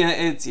 And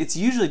it's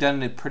usually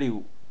done it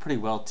pretty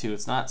well too.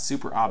 It's not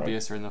super Right.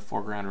 obvious or in the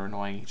foreground or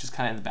annoying. He's just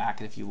kind of in the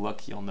back, and if you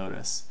look, you'll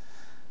notice.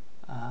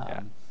 yeah.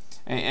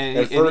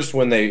 At first,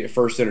 when they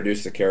first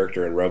introduced the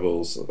character in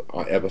Rebels,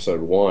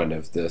 episode 1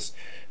 of this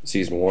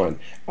season 1,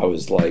 I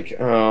was like,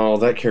 "Oh,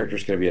 that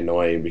character's going to be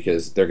annoying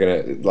because they're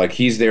going to like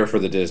he's there for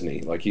the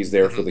Disney, like he's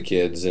there for Mhm. the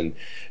kids, and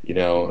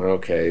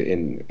okay."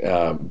 And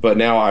but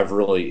now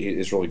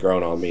it's really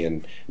grown on me,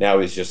 and now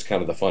he's just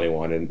kind of the funny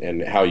one,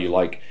 and how you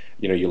like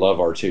you love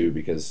R2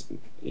 because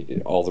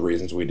all the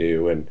reasons we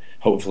do, and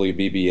hopefully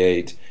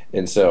BB-8.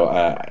 And so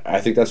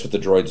I think that's what the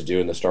droids do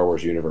in the Star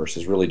Wars universe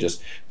is really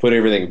just put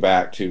everything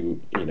back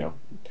to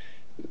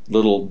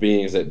little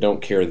beings that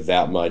don't care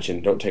that much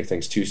and don't take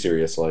things too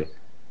seriously.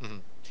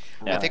 Mhm.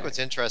 I think right. what's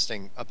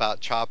interesting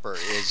about Chopper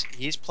is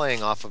he's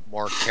playing off of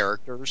more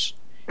characters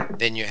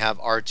than you have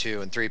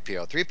R2 and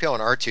 3PO. 3PO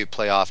and R2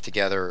 play off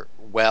together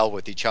well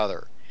with each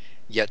other.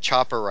 Yet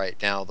Chopper right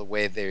now, the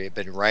way they've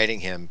been writing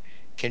him,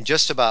 can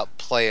just about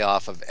play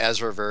off of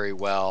Ezra very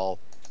well,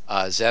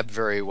 Zeb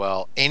very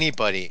well,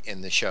 anybody in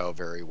the show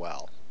very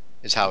well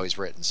is how he's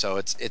written. So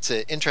it's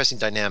an interesting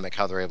dynamic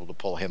how they're able to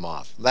pull him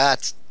off.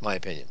 That's my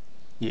opinion.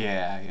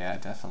 Yeah,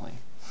 definitely.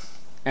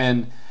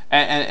 And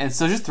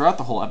so just throughout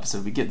the whole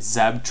episode, we get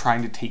Zeb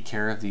trying to take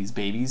care of these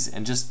babies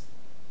and just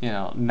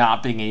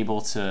not being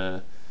able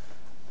to.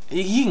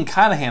 He can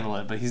kind of handle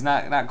it, but he's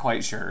not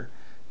quite sure.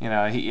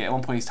 At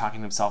one point he's talking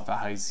to himself about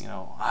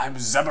how I'm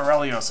Zeb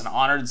Aurelius, an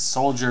honored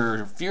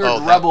soldier, feared Oh,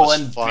 that rebel, was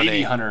and baby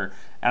funny. hunter,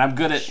 and I'm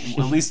good at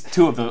least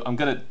two of those. I'm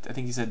good at. I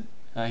think he said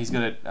he's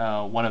good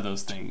at one of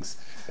those things.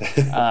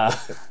 Uh,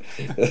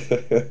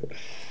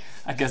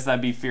 I guess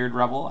that'd be feared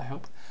rebel. I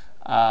hope,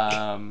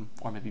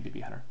 or maybe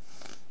baby hunter.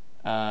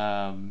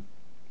 Um,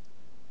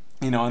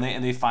 they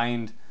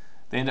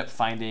end up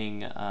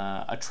finding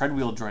a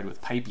treadwheel droid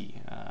with Pipey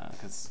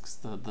because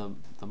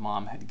the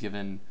mom had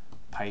given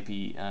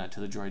Pipey to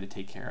the droid to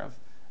take care of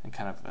and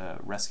kind of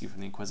rescue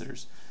from the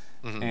Inquisitors,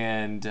 Hmm.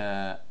 and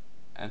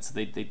so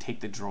they take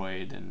the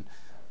droid, and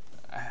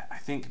I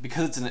think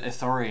because it's an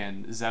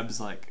Ithorian, Zeb's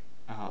like,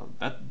 oh,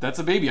 that's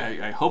a baby.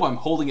 I hope I'm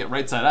holding it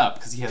right side up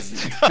because he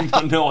has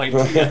no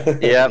idea.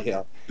 Yep.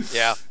 Yeah.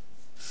 Yeah.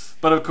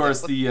 But of Yeah.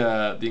 course,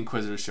 the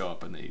Inquisitors show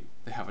up and they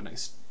have a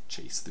nice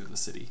chase through the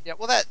city. Yeah,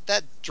 well,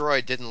 that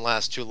droid didn't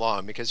last too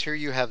long because here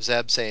you have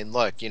Zeb saying,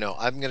 "Look,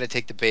 I'm going to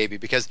take the baby."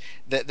 Because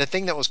the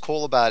thing that was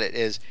cool about it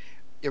is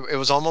it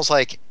was almost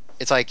like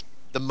it's like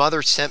the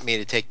mother sent me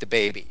to take the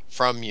baby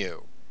from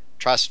you.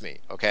 Trust me,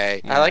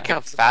 okay? I like Yeah. how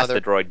The fast mother,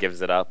 the droid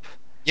gives it up.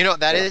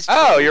 that Yeah. is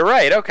Oh, true. you're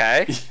right.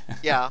 Okay.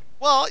 Yeah.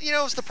 Well,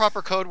 it's the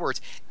proper code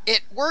words.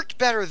 It worked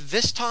better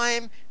this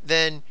time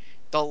than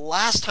the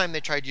last time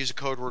they tried to use a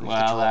code word with the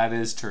Well, droid. that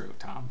is true,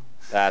 Tom.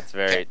 That's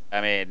Okay. very.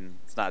 I mean,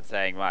 it's not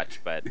saying much,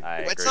 but I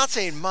It's agree. not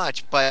saying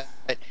much, but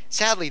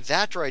sadly,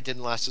 that droid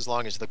didn't last as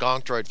long as the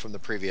Gonk droid from the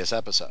previous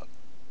episode.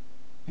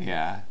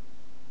 Yeah.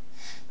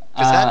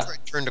 Because that Uh,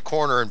 droid turned a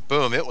corner and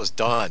boom, it was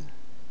done.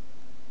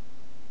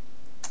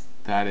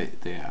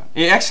 yeah.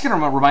 It actually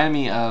kind of reminded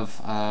me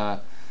of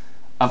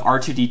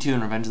R2D2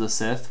 in Revenge of the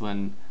Sith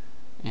when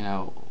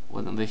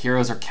when the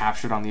heroes are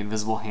captured on the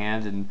Invisible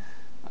Hand and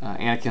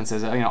Anakin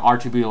says,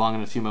 R2 will be along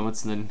in a few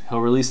moments, and then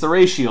he'll release the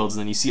ray shields, and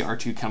then you see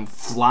R2 come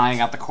flying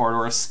out the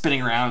corridor,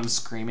 spinning around and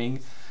screaming.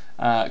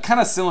 Kind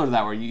of similar to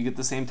that, where you get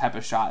the same type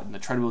of shot, and the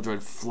treadwheel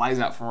droid flies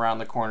out from around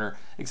the corner,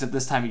 except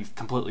this time he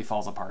completely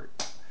falls apart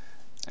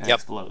and Yep.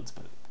 explodes.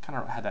 But kind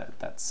of had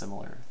that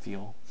similar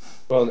feel.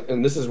 Well,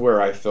 and this is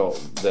where I felt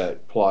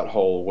that plot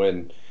hole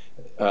when,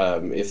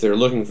 if they're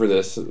looking for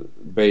this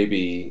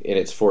baby and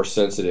it's force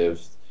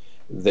sensitive,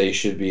 they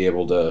should be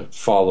able to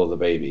follow the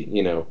baby,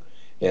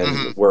 And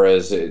Hmm.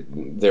 whereas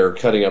they're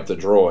cutting up the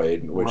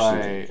droid, which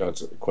seems Right.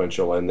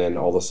 inconsequential, and then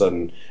all of a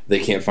sudden they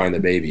can't find the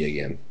baby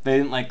again. They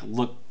didn't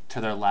look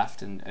to their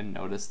left and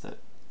notice that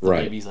the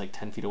Right, baby's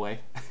 10 feet away.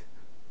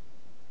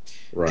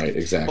 right, Well,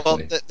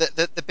 exactly.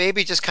 the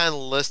baby just kind of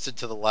listed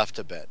to the left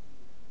a bit,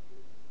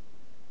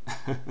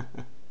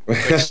 which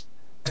there's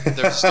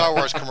a Star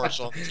Wars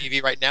commercial on the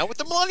TV right now with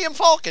the Millennium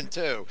Falcon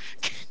too.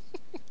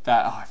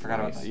 I forgot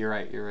about that. Nice. You're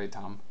right. You're right,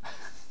 Tom.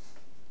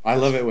 I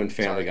love it when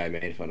Family Sorry. Guy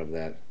made fun of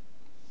that.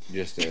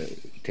 Just a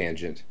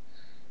tangent.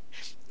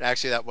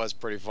 Actually, that was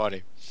pretty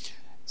funny.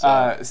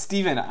 So,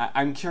 Steven,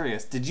 I'm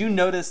curious. Did you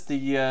notice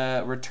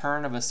the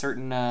return of a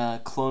certain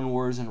Clone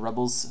Wars and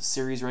Rebels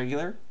series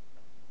regular?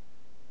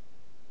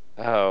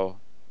 Oh,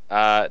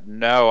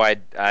 no, I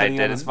Putting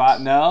you on the spot?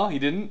 didn't. No, you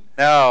didn't.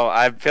 No,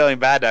 I'm feeling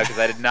bad now because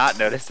I did not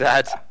notice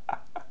that.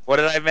 What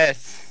did I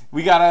miss?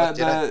 We got what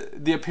did I?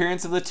 the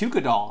appearance of the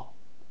Tuca doll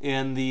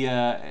in the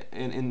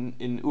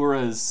in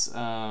Ura's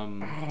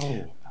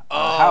Oh, Oh,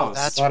 I house.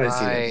 that's thought I'd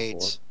seen that before.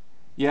 right.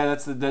 Yeah,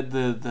 that's the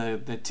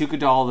Tuca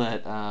doll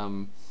that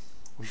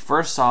we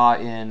first saw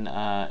in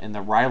the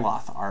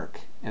Ryloth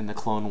arc in the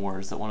Clone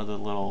Wars. That one of the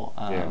little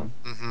Yeah.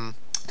 Hmm.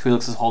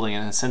 Twi'leks is holding,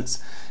 and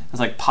since has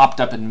popped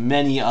up in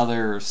many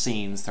other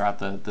scenes throughout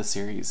the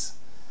series.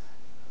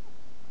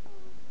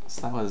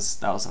 So that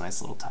was a nice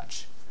little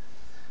touch.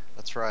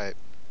 That's right.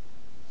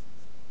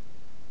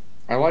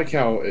 I like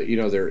how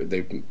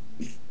they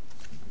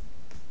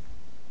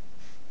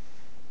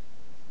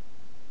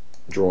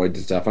droids and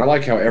stuff, and I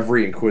like how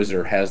every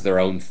Inquisitor has their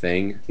own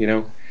thing,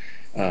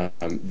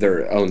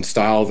 their own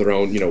style, their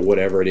own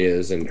whatever it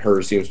is, and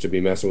hers seems to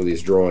be messing with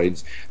these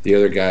droids. The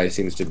other guy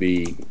seems to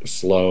be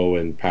slow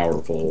and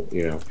powerful,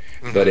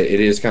 But Hmm. it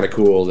is kind of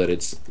cool that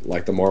it's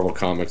like the Marvel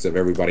comics of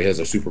everybody has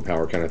a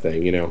superpower kind of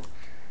thing.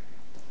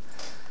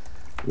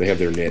 They have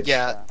their niche.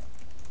 Yeah,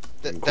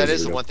 Yeah. that is Inquisitor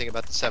the one don't. thing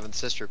about the Seventh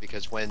Sister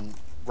because when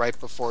right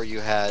before you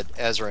had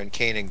Ezra and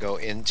Kanan go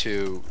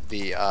into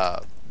the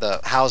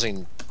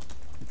housing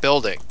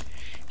building,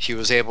 she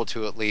was able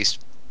to at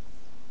least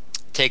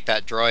take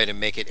that droid and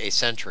make it a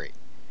sentry.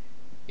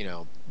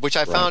 Which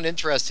I Right. found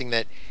interesting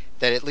that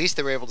at least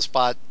they were able to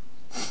spot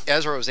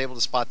Ezra was able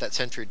to spot that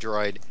sentry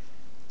droid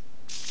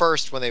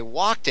first when they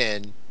walked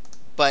in,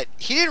 but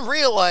he didn't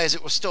realize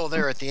it was still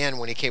there at the end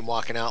when he came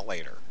walking out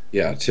later.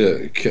 Yeah,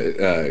 to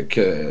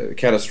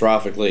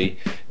catastrophically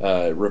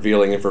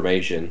revealing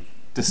information. Yeah,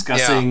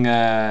 Discussing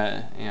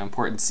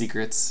important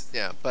secrets.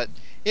 yeah, but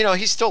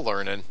he's still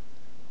learning.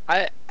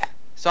 I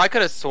so I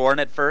could have sworn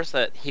at first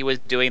that he was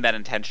doing that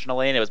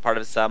intentionally, and it was part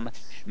of some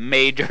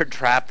major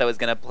trap that was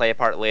going to play a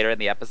part later in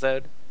the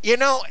episode You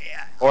know,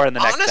 or in the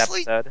next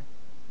honestly, episode.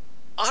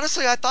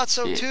 honestly, I thought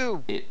so It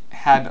too. it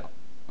had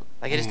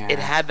Like it yeah.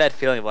 had that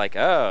feeling of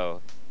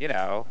oh,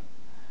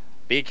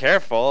 be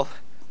careful.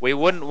 We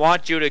wouldn't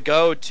want you to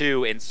go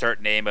to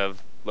insert name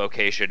of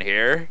location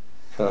here.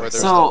 Where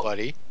there's So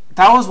nobody.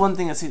 that was one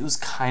thing that was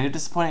kind of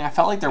disappointing. I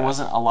felt like there Yeah.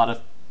 wasn't a lot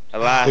of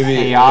Alas,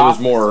 Maybe it was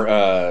payoff.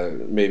 more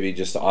maybe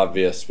just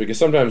obvious because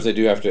sometimes they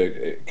do have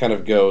to kind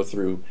of go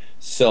through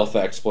self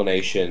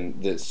explanation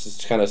that's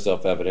just kind of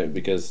self evident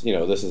because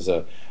this is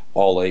a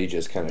all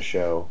ages kind of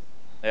show.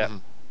 yeah.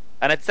 Mhm.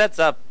 And it sets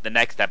up the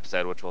next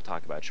episode, which we'll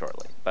talk about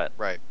shortly. But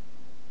Right,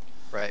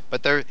 right.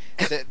 But there,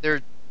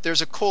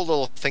 there's a cool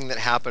little thing that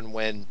happened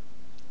when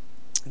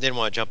didn't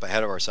want to jump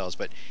ahead of ourselves,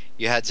 but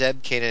you had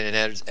Zeb, Kanan,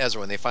 and Ezra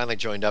when they finally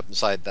joined up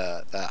inside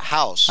the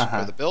house or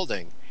Uh-huh. the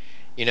building.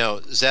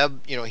 Zeb,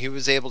 he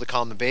was able to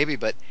calm the baby,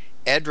 but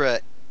Ezra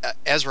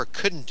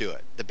couldn't do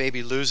it. The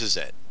baby loses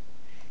it.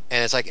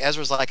 And it's like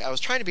Ezra's like, I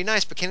was trying to be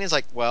nice, but Kanan's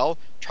like, well,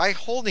 try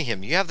holding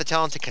him. You have the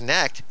talent to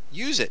connect.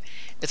 Use it.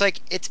 It's like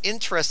it's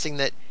interesting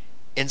that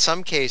in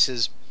some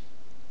cases,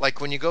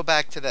 like when you go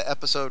back to the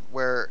episode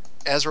where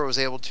Ezra was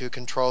able to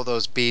control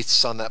those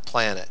beasts on that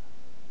planet,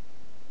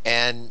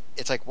 And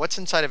it's like, what's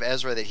inside of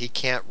Ezra that he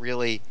can't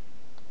really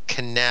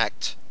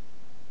connect,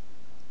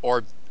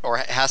 or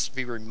has to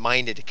be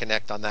reminded to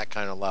connect on that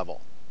kind of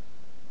level?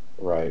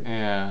 Right.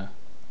 Yeah.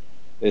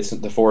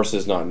 The Force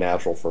is not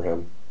natural for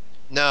him.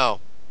 No.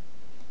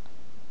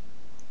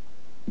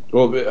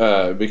 Well,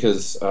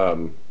 because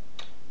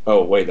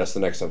oh wait, that's the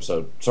next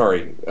episode.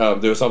 Sorry, there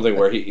was something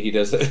where he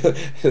does.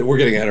 We're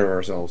getting ahead of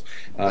ourselves.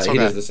 That's He okay.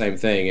 does the same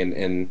thing,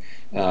 and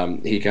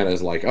he kind of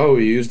is like, "Oh,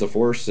 you use the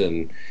Force,"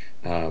 and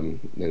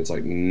it's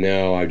like,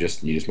 "No, I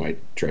just use my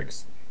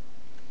tricks."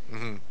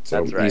 Hmm.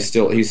 So That's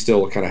right. he's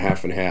still kind of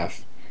half and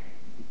half,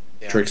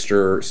 Yeah.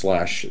 trickster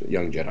slash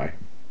young Jedi.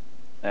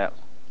 Yeah.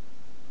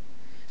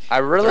 I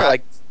really They're at-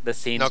 liked the No,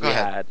 scenes go we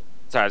ahead. had.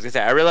 Sorry, I was gonna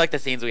say I really like the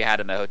scenes we had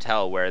in the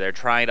hotel where they're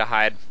trying to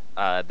hide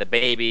the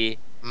baby,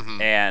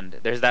 Hmm. and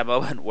there's that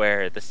moment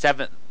where the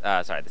seventh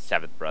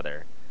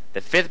brother,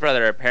 the fifth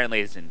brother apparently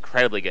is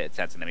incredibly good at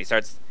sensing them. He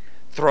starts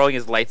throwing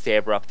his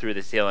lightsaber up through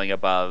the ceiling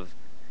above,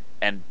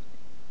 and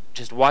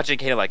just watching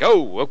Kanan like,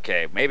 oh,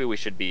 okay, maybe we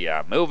should be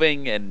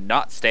moving and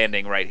not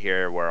standing right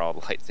here where all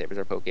the lightsabers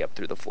are poking up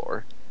through the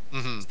floor.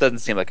 Hmm. This doesn't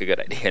seem like a good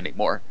idea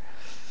anymore.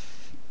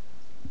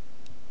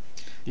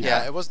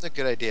 Yeah, it wasn't a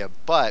good idea,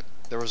 but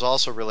there was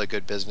also really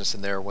good business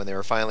in there when they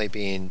were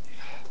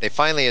they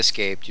finally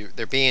escaped.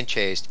 They're being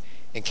chased,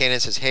 and Kanan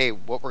says, "Hey,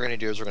 what we're going to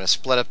do is we're going to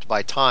split up to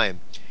buy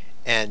time."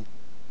 And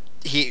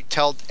he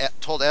told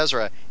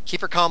Ezra,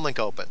 "Keep your comlink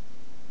open."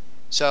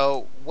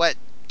 So what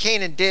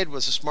Kanan did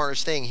was the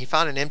smartest thing. He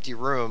found an empty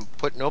room,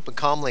 put an open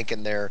comlink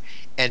in there,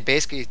 and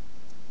basically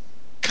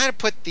kind of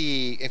put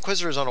the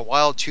Inquisitors on a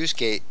wild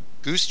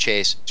goose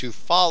chase to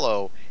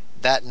follow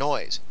that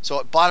noise. So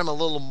it bought him a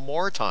little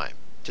more time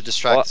to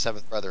distract Well, the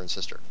seventh brother and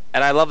sister.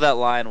 and I love that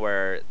line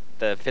where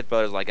the fifth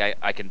brother's like,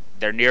 I can,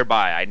 they're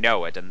nearby, I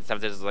know it. And the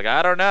seventh is like,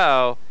 I don't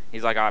know.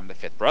 He's like, I'm the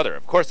fifth brother.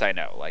 Of course I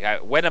know. Like,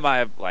 when am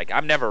I, like,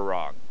 I'm never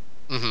wrong.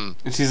 Hmm.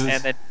 And she's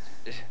And then,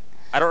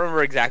 I don't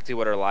remember exactly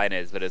what her line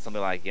is, but it's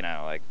something like,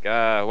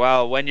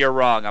 well, when you're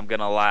wrong, I'm going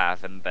to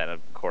laugh. And then, of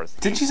course,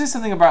 didn't she say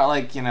something about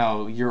like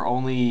you're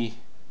only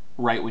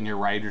right when you're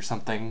right or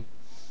something?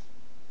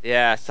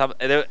 yeah,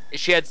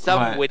 she had some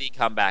But witty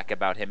comeback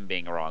about him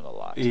being wrong a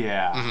lot.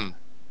 yeah, Hmm.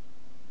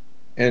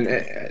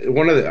 And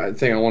one of the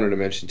thing I wanted to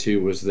mention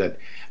too was that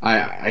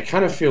I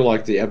kind of feel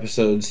like the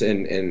episodes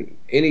and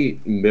any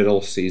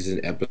middle season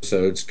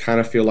episodes kind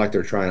of feel like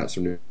they're trying out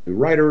some new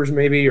writers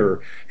maybe or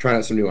trying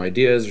out some new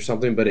ideas or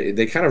something, but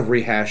they kind of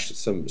rehashed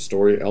some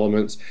story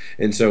elements.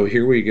 And so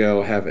here we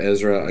go, have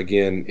Ezra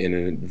again in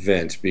an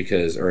vent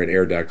or an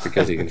air duct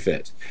because he can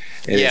fit.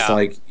 And it's Yeah.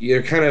 like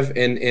you're kind of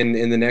in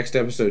the next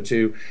episode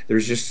too.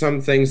 There's just some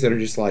things that are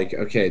just like,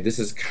 okay, this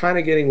is kind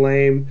of getting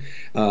lame.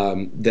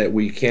 That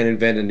we can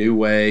invent a new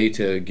way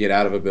to get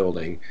out of a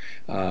building.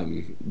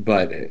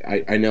 But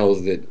I know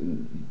that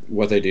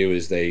what they do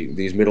is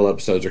these middle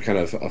episodes are kind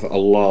of a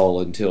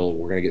lull until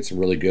we're going to get some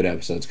really good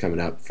episodes coming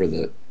up for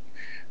the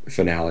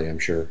finale, I'm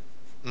sure.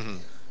 Hmm.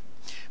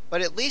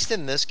 But at least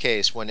in this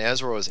case, when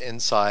Ezra was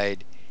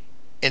inside,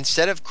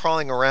 instead of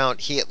crawling around,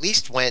 he at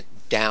least went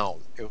down.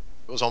 It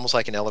was almost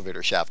like an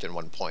elevator shaft at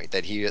one point,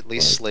 that he at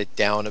least Right. slid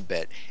down a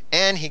bit.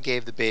 And he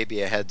gave the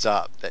baby a heads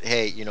up that,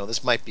 hey,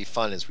 this might be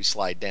fun as we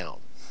slide down.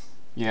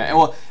 yeah. And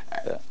well,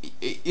 Yeah.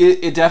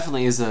 it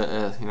definitely is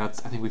I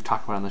think we've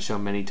talked about it on the show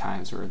many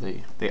times where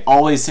they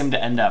always seem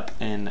to end up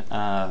in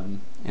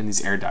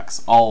these air ducts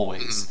Mhm.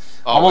 always,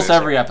 almost Always,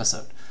 every yeah.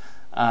 episode.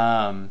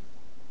 Um,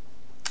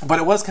 but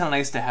it was kind of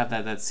nice to have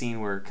that scene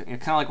where kind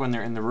of like when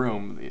they're in the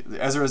room,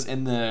 Ezra's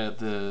in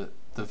the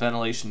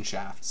ventilation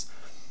shafts,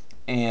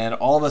 and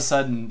all of a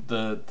sudden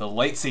the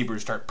lightsabers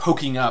start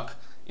poking up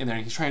in there,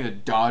 and he's trying to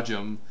dodge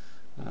them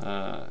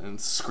and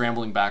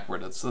scrambling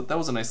backward. So that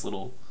was a nice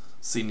little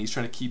scene. He's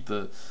trying to keep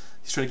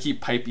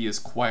Pipey as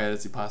quiet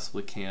as he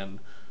possibly can,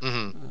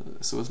 Hmm.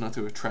 so as not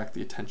to attract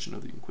the attention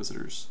of the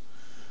Inquisitors.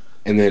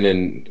 And then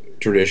in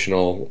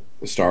traditional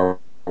Star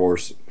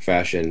Wars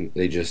fashion,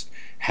 they just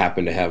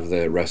happen to have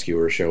the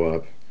rescuer show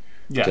up to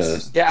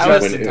Yes, Yeah, I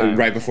just was in time.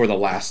 right before the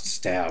last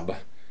stab.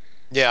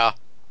 Yeah.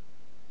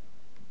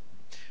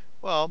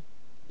 Well,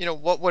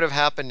 what would have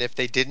happened if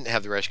they didn't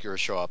have the rescuers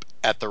show up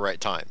at the right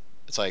time?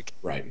 It's like,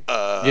 Right.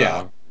 uh,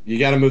 Yeah, you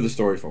got to move the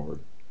story forward.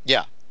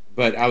 yeah.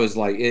 But I was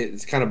like,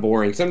 it's kind of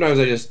boring. Sometimes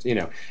I just,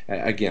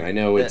 again, I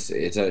know the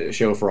it's a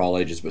show for all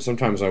ages, but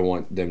sometimes I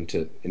want them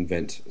to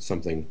invent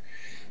something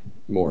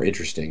more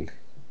interesting. the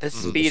Than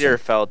just speeder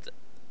felt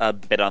a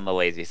bit on the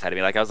lazy side of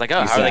me. Like I was like,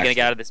 oh, how are they going to get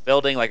exactly. out of this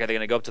building? Like, are they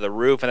going to go up to the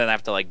roof and then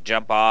have to like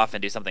jump off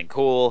and do something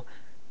cool?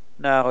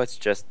 No, it's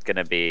just going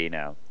to be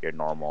your Yeah.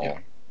 normal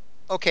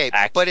Okay,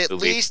 action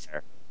movie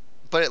there.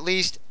 but at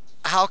least,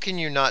 how can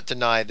you not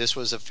deny this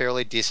was a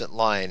fairly decent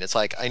line? It's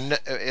like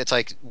it's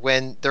like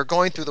when they're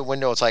going through the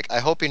window, it's like, I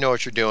hope you know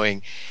what you're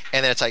doing,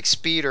 and then it's like,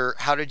 Speeder,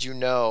 how did you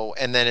know?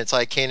 And then it's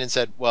like Kanan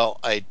said, well,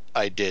 I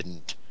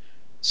didn't.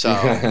 So So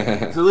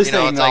at least they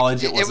it's like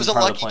acknowledge it it was wasn't a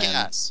part of the lucky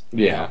plan. guess.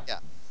 Yeah. Yeah,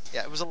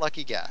 yeah, it was a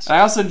lucky guess. And I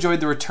also enjoyed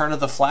the return of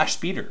the Flash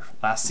speeder,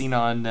 last seen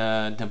on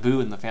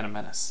Naboo in the Phantom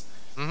Menace.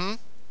 Hmm.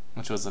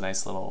 which was a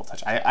nice little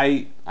touch.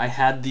 I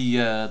had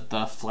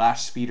the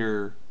flash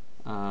speeder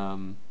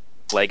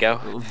Lego.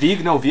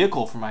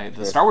 vehicle for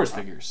the Star Wars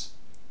figures.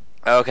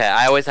 Okay,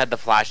 I always had the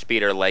Flash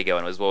Speeder Lego,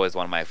 and it was always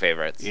one of my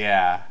favorites.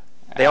 Yeah.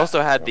 They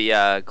also had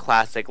the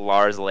classic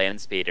Lars Land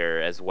Speeder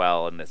as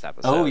well in this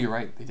episode. Oh, you're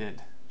right. They did.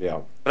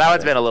 Yeah. But that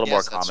one's been a little more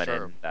Yes, that's common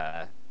true.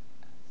 in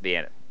the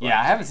end. Yeah,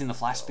 I haven't seen the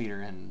flash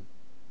speeder in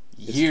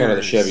It's years. kind of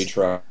the Chevy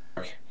truck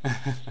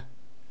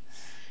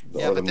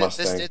Yeah, or the but this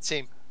Mustang. did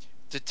seem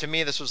to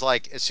me. This was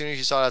like as soon as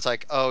you saw it, it's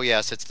like, oh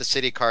yes, it's the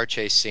city car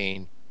chase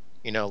scene.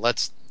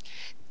 Let's.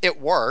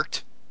 It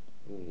worked.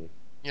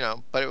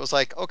 Mhm. But it was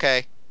like,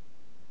 okay,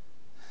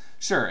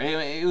 Sure,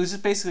 it was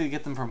just basically to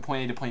get them from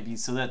point A to point B,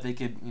 so that they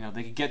could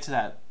get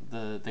to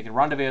they could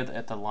rendezvous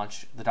at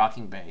the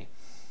docking bay.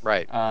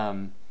 right.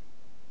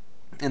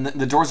 And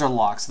the doors are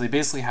locked, so they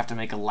basically have to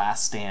make a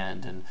last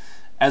stand. And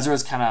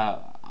Ezra's kind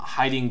of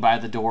hiding by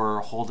the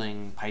door,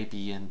 holding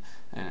Pipey,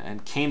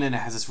 and Kanan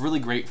has this really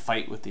great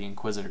fight with the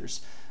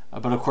Inquisitors,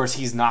 but of course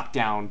he's knocked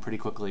down pretty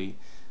quickly.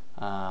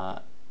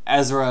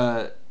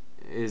 Ezra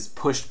is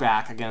pushed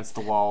back against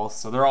the wall,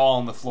 so they're all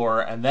on the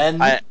floor, and then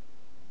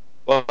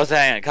Well, let's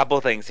hang on, a couple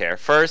of things here.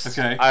 First,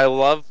 Okay. I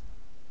love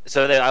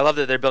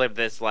that they're building up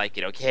this, like,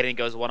 Kaden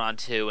goes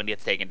 1-on-2 and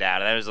gets taken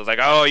down, and then it's just like,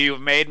 oh,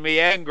 you've made me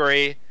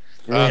angry.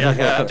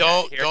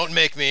 Don't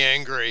make me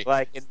angry.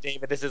 Like, and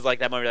David, this is like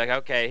that moment. You're like,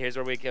 okay, here's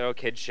where we go,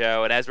 kid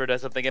show, and Ezra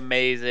does something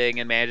amazing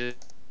and manages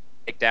to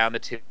take down the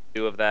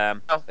two of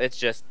them. No, it's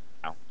just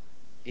Ezra's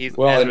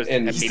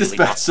and he's immediately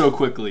dispatched so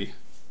quickly.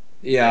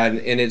 yeah, and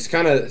it's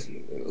kind of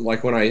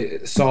like when I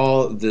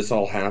saw this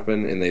all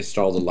happen and they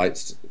saw the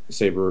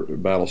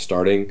lightsaber battle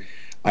starting,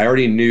 I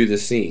already knew the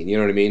scene. You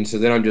know what I mean? So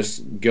then I'm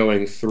just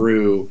going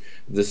through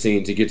the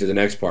scene to get to the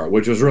next part,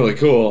 which was really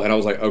cool. And I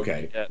was like,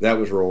 okay, Yeah. that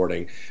was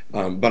rewarding.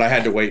 But I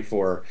had to wait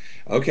for,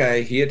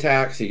 okay, he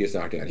attacks, he gets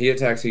knocked down. He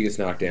attacks, he gets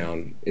knocked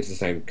down. It's the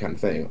same kind of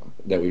thing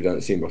that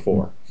we've seen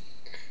before.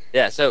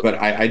 Yeah. So,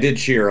 But I did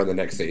cheer on the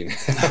next scene.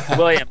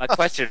 William, a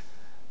question,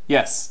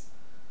 Yes.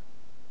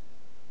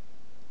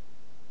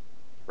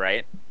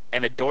 right?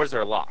 And the doors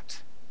are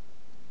locked.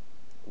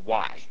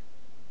 Why?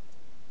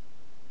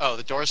 Oh,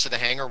 the doors to the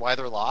hangar. Why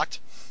they're locked?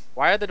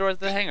 Why are the doors of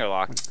the hangar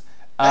locked?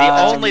 The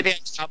Um, only thing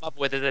I come up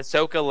with is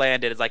Ahsoka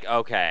landed. Is like,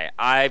 okay,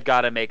 I've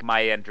got to make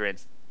my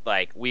entrance.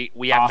 Like, we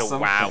have to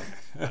Awesome. wow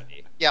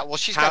everybody. Yeah, well,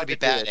 she's How got to be do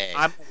bad this? A.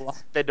 I'm gonna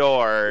lock the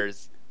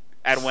doors,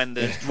 and when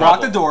there's Lock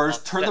trouble, the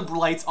doors, turn the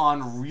lights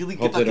on, really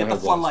Hope get they the don't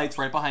have floodlights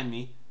right behind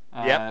me.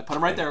 Yep. Put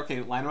them right there.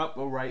 Okay, line them up.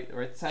 Oh, right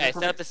center. Okay,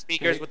 set up the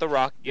speakers with the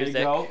rock There you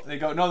music. go. There you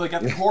go. No, they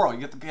got the choral.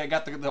 You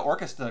got the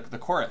orchestra, the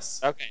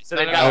chorus. Okay, so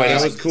No, they've no, got no, Oh, and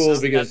that like, was cool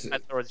ACDC because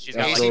she's a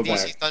got like throwback.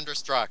 ACDC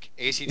Thunderstruck.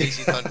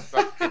 ACDC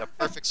Thunderstruck made a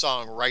perfect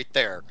song right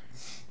there.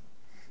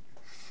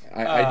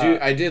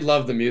 I did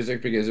love the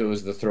music because it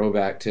was the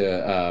throwback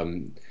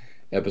to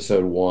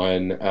episode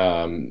 1,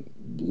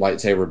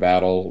 lightsaber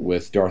battle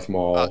with Darth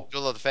Maul.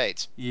 Duel of the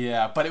Fates.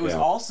 Yeah, but it was Yeah.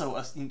 also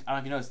I don't know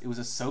if you noticed, it was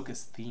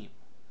Ahsoka's theme.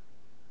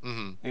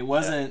 Mm-hmm. It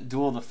wasn't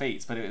Duel of the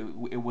Fates, but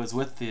it was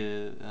with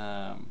the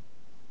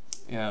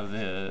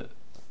where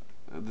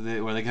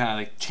they kind of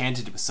like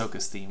chanted to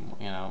Ahsoka's theme.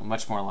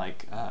 Much more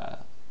like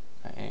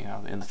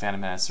in the Phantom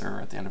Menace or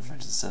at the end of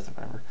Revenge of the Sith or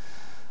whatever.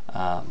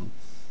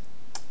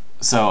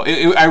 So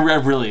I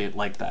really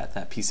liked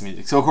that piece of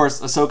music. So of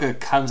course Ahsoka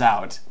comes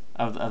out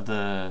of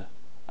the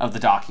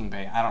docking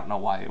bay. I don't know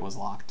why it was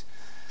locked.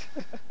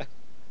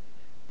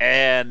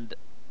 and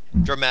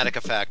Dramatic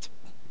effect.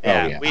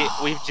 yeah,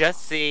 yeah. we've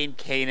just seen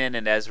Kanan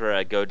and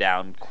Ezra go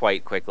down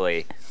quite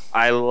quickly.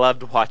 I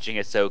loved watching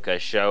Ahsoka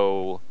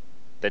show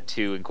the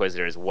two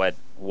Inquisitors what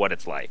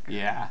it's like.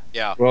 Yeah.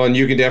 Yeah. Well, and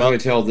you can definitely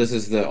tell this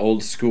is the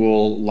old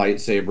school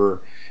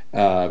lightsaber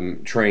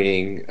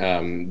training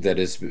that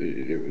is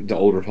the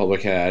old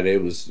Republic had.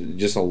 It was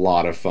just a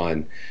lot of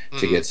fun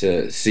to get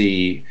to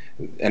see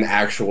an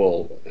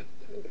actual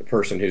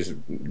person who's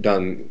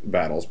done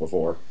battles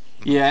before.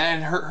 Yeah,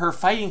 and her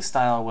fighting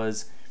style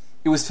was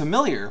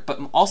familiar, but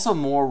also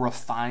more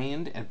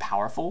refined and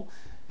powerful.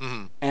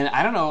 Mm-hmm. And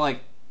I don't know,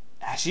 like,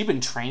 has she been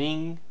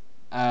training,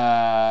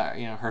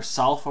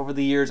 herself over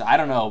the years? I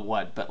don't know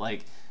what, but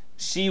like,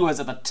 she was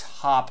at the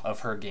top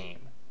of her game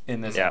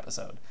in this Yeah.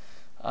 episode.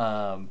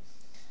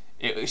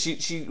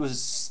 She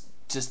was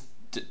just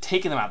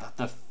taking them out.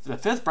 The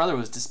fifth brother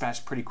was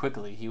dispatched pretty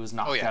quickly. He was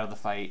knocked out of the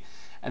fight,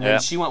 and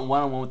then she went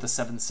 1-on-1 with the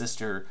seventh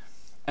sister.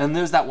 And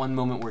there's that one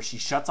moment where she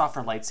shuts off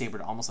her lightsaber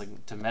to almost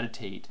like to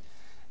meditate.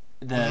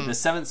 The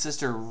seventh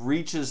sister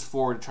reaches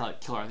forward to try to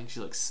kill her. I think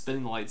she's like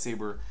spinning the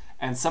lightsaber,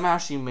 and somehow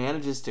she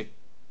manages to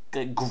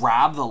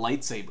grab the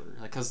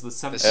lightsaber because the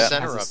seventh sister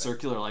has a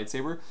circular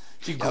lightsaber.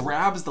 She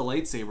grabs the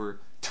lightsaber,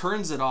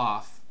 turns it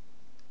off,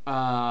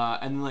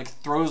 and then like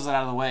throws it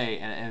out of the way,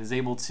 and is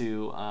able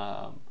to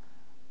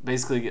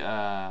basically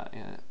the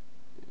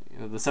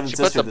seventh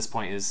sister at this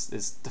point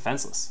is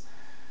defenseless.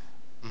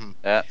 Mm-hmm.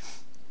 Yeah.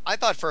 I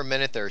thought for a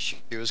minute there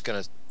she was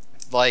going to,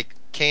 like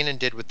Kanan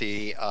did with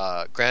the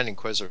Grand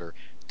Inquisitor,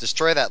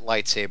 destroy that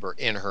lightsaber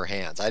in her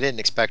hands. I didn't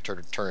expect her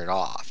to turn it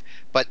off.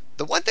 But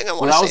the one thing I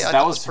Well, want to say, I that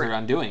thought was her pretty,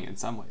 undoing in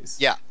some ways.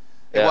 yeah,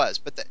 it Yeah. was.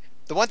 But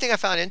the one thing I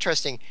found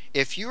interesting,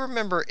 if you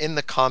remember in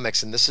the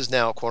comics, and this is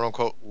now quote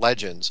unquote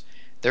legends,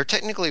 there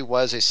technically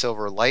was a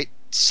silver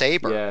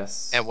lightsaber,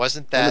 Yes. and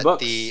wasn't In the that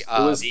books, it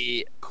was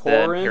The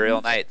Imperial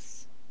Corrin.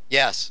 Knights.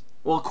 yes?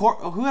 Well,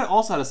 who had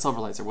also had a silver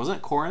lightsaber? Wasn't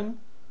it Corrin?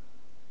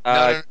 No,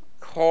 Uh, no, no.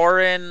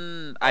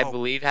 Corrin, I Oh,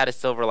 believe, had a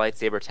silver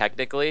lightsaber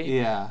technically.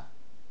 Yeah.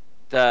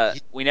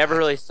 We never I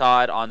really can't,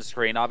 saw it on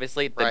screen,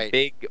 obviously. The right.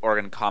 big, or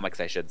in comics,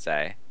 I should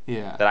say,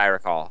 Yeah. that I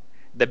recall.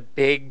 The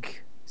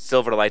big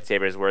silver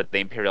lightsabers were the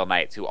Imperial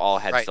Knights, who all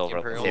had Right, the silver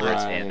Imperial lightsabers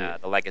Knights. in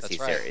Right. the Legacy That's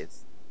right.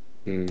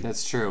 series.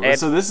 That's true. And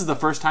So this is the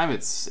first time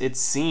it's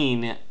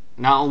seen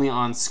not only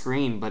on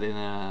screen but in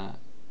a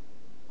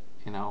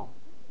you know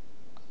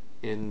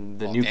in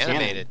the Well, new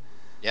animated. canon.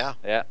 Yeah.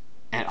 yeah,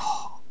 And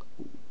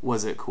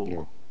was it cool?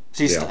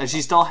 Yeah.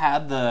 She still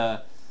had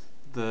the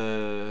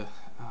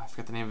I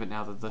forget the name of it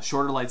now. The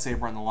shorter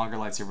lightsaber and the longer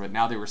lightsaber, but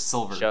now they were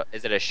silver.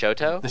 Is it a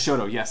Shoto? The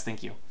Shoto, yes,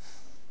 thank you.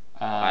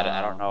 I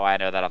don't know why I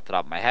know that off the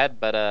top of my head,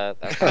 but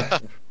okay.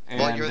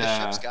 Well, you're And the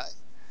ship's guy.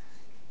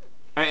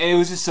 it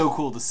was just so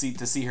cool to see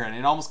her, and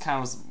it almost kind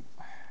of was.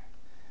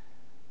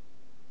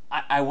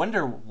 I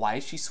wonder why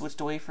she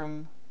switched away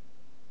from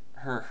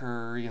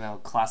her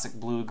classic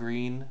blue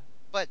green.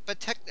 But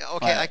okay,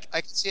 But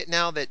I can see it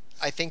now that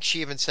I think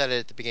she even said it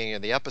at the beginning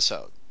of the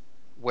episode,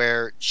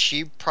 where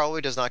she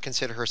probably does not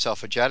consider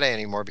herself a Jedi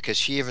anymore because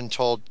she even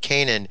told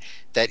Kanan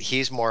that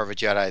he's more of a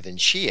Jedi than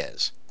she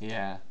is.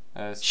 yeah,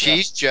 that's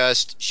true.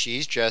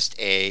 She's just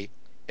a,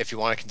 if you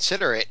want to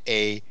consider it,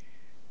 a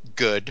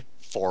good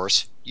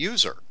Force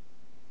user.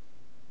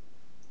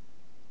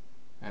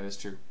 That is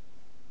true.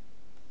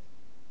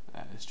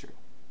 That is true.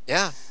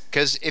 Yeah,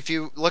 because if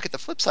you look at the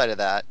flip side of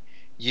that,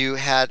 you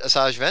had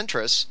Asajj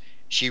Ventress.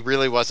 She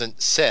really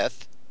wasn't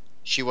Sith.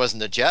 She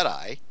wasn't a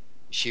Jedi.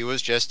 She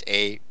was just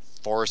a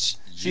Force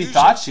She user.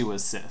 thought she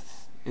was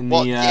Sith in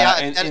Well, the yeah,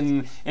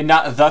 in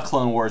not the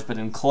Clone Wars, but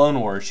in Clone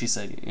Wars, she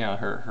said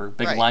her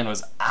big right. line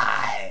was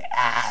 "I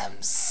am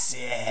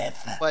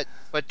Sith." But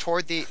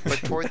toward the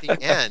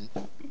end,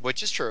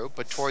 which is true,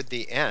 but toward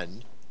the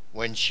end,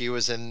 when she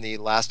was in the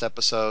last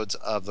episodes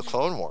of the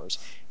Clone Wars,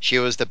 she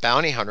was the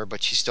bounty hunter,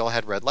 but she still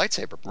had red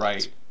lightsaber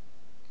blades.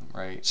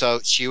 Right, right. So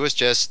she was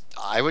just,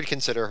 I would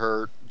consider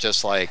her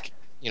just like,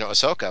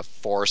 Ahsoka,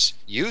 Force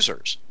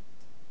users.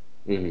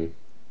 Hmm.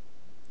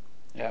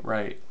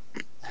 Right.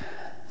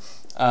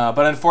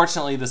 But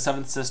unfortunately, the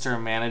Seventh Sister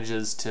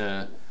manages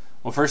to.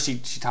 Well, first she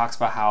talks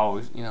about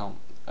how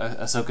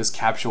Ahsoka's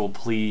capture will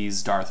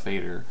please Darth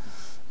Vader.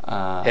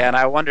 Yeah, and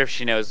I wonder if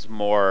she knows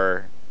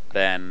more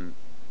than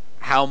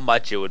how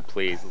much it would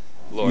please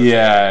Lord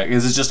Yeah, Vader.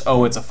 is it just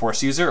it's a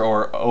Force user,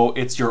 or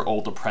it's your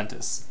old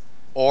apprentice?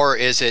 Or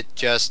is it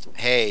just,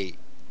 hey,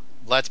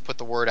 let's put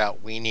the word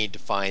out, we need to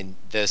find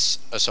this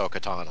Ahsoka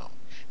Tano?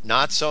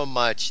 Not so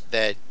much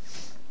that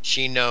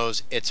she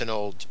knows it's an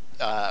old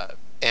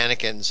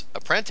Anakin's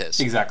apprentice,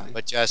 Exactly.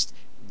 but just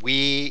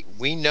we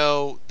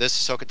know this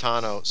Ahsoka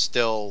Tano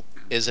still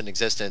is in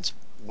existence.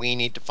 We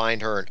need to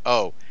find her,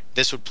 and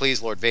this would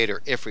please Lord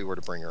Vader if we were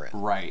to bring her in.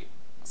 Right.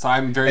 So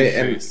I'm very Hey,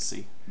 curious to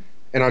see.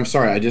 and I'm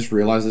sorry, I just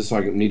realized this, so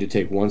I need to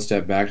take one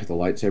step back to the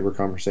lightsaber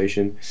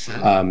conversation.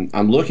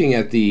 I'm looking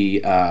at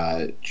the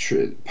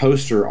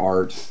poster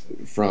art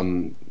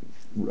from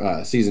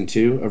season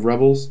 2 of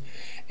Rebels,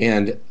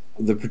 and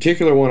the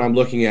particular one I'm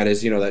looking at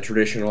is that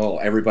traditional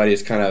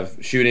everybody's kind of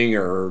shooting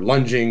or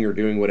lunging or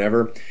doing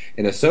whatever,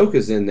 and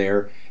Ahsoka's in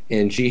there,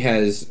 and she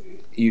has,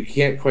 you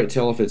can't quite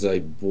tell if it's a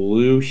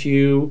blue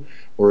hue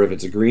or if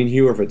it's a green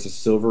hue or if it's a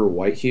silver or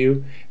white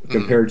hue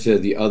compared to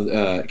the other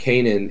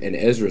Kanan and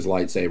Ezra's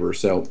lightsaber.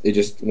 So it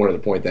just wanted to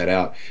point that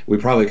out. We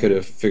probably could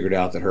have figured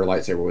out that her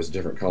lightsaber was a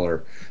different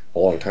color a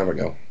long time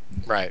ago.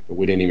 Right. But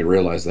we didn't even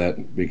realize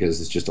that because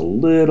it's just a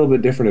little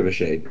bit different of a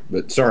shade.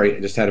 But sorry, I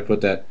just had to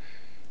put that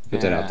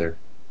out there.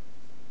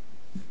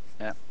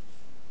 Yeah.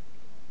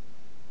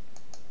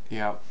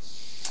 Yeah.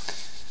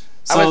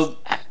 I was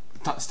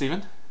So,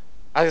 Steven?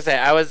 I was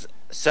gonna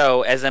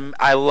say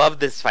I love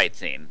this fight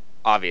scene.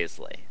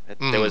 Obviously,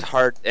 it was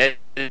hard,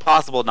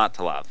 impossible not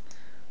to love.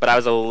 But I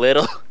was a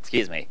little,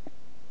 excuse me,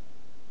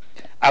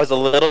 I was a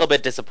little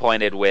bit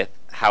disappointed with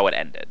how it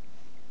ended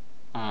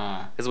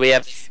because we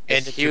have this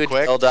Ended too huge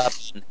quick. build up.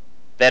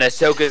 Then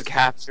Ahsoka's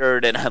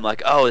captured, and I'm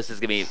like, oh,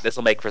 this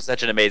will make for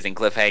such an amazing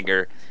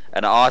cliffhanger,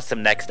 an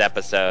awesome next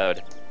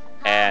episode.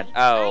 And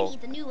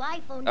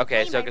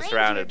okay, Ahsoka's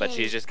surrounded, but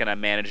she's just gonna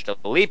manage to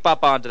leap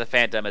up onto the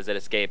Phantom as it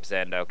escapes,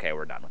 and okay,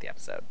 we're done with the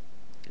episode.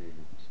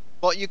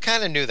 Well, you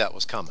kind of knew that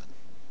was coming.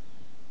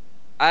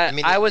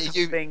 I was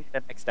hoping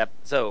the next step.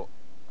 So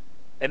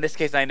in this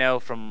case, I know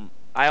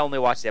I only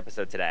watched the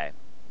episode today.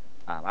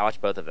 I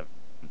watched both of them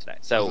today.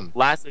 So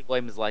last week,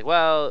 William was like,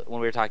 well, when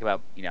we were talking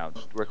about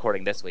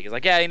recording this week, he's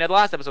like, yeah, the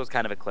last episode was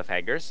kind of a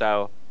cliffhanger,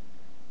 so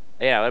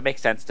it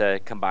makes sense to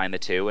combine the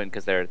two, and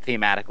because they're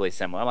thematically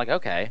similar. I'm like,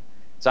 okay.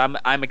 So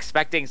I'm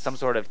expecting some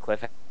sort of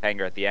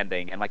cliffhanger at the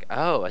ending, and like,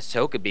 oh,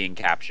 Ahsoka being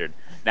captured.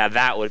 Now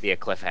that would be a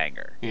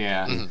cliffhanger.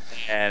 Yeah.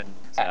 And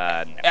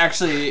no.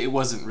 Actually, it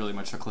wasn't really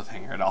much of a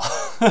cliffhanger at all.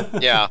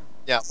 Yeah,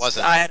 it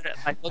wasn't. I had,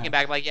 like looking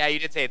back, I'm like, yeah, you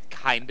did say it's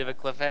kind of a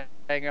cliffhanger.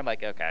 I'm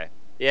like, okay,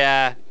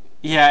 yeah,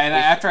 Yeah, and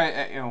after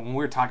when we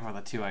were talking about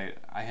that too,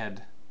 I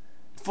had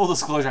full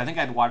disclosure. I think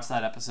I'd watched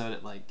that episode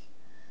at like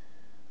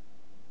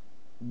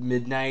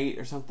midnight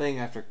or something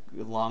after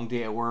a long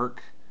day at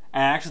work.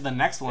 And actually, the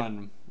next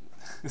one,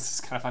 this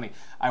is kind of funny.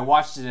 I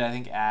watched it, I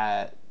think,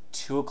 at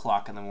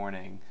 2:00 in the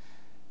morning,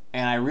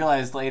 and I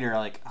realized later,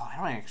 like, oh, I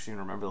don't actually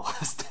remember the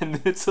last 10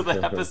 minutes of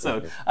the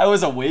episode. I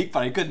was awake, but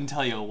I couldn't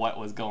tell you what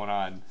was going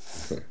on.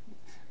 So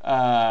when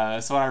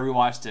I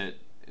rewatched it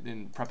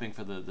in prepping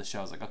for the show,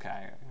 I was like,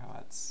 okay,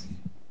 that's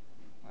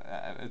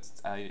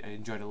I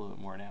enjoyed it a little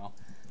bit more now.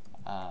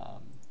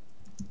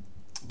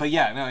 But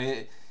yeah, no,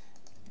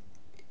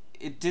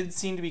 it did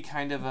seem to be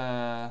kind of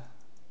an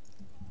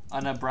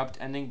abrupt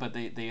ending, but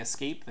they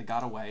escaped, they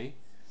got away,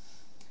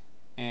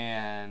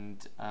 and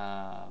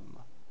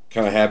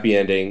Kind of happy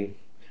ending.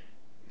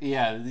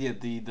 yeah,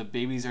 the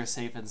babies are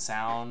safe and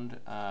sound.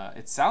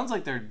 It sounds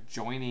like they're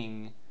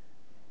joining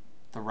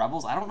the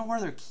rebels. I don't know where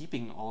they're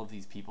keeping all of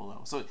these people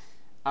though. So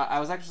I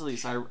was actually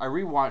I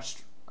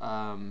rewatched.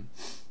 I'm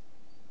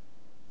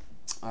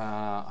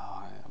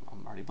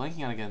already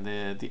blanking on again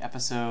the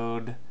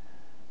episode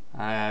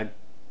I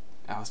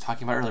was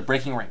talking about earlier,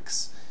 Breaking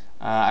Ranks.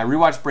 I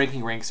rewatched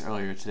Breaking Ranks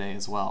earlier today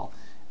as well,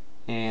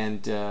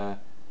 and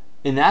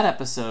in that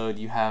episode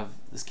you have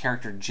this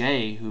character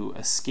Jay who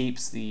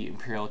escapes the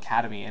Imperial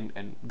Academy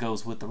and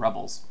goes with the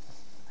rebels.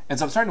 And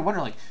so I'm starting to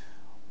wonder, like,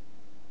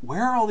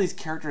 where are all these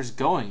characters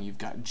going? You've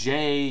got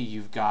Jay,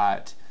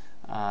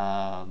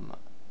 um,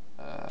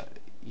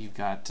 you've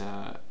got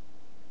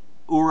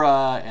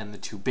Ura and the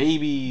two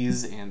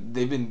babies, and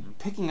they've been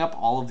picking up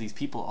all of these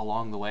people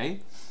along the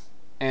way.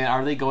 And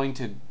are they going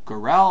to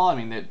Gorel? I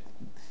mean,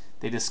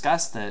 they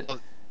discussed that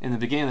in the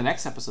beginning of the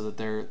next episode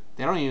that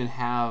they don't even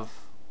have.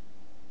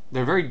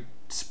 They're very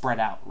spread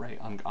out, right,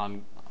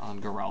 on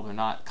Gorel. They're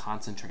not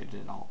concentrated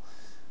at all.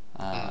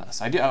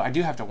 So I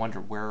do have to wonder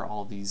where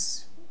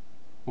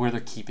they're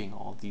keeping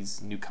all of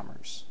these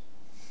newcomers.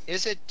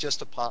 Is it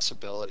just a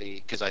possibility?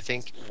 Because I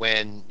think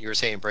when you were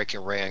saying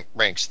breaking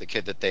ranks, the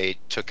kid that they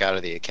took out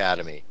of the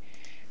academy,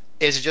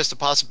 is it just a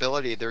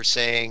possibility they're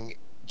saying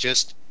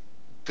just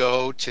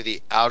go to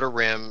the outer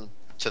rim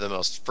to the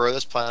most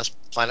furthest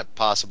planet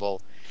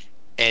possible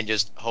and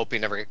just hope you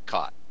never get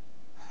caught?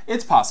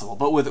 It's possible,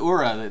 but with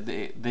Ura,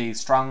 they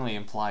strongly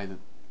imply that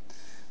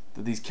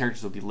these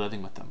characters will be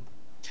living with them.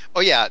 Oh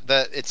yeah,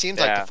 it seems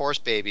like the yeah. Force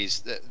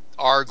babies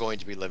are going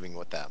to be living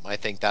with them. I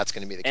think that's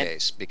going to be the And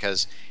case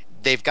because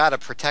they've got to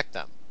protect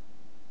them.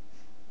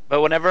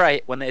 but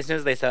as soon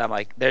as they said, I'm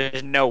like,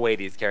 there's no way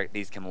these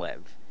can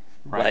live.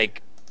 Right.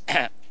 Like,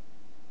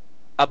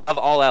 above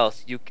all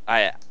else,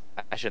 I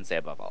shouldn't say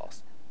above all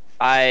else.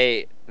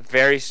 I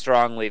very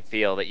strongly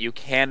feel that you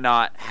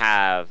cannot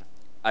have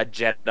a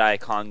Jedi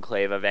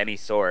conclave of any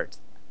sort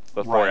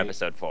before Right.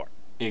 Episode 4.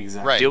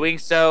 Exactly. Right. Doing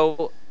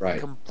so Right.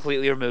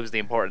 completely removes the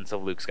importance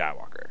of Luke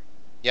Skywalker.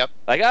 Yep.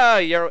 Like, oh,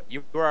 you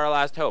were our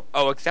last hope.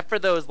 Oh, except for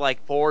those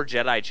like 4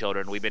 Jedi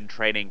children we've been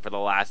training for the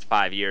last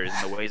 5 years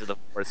in the ways of the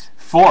Force.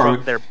 Four.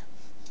 From their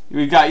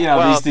We've got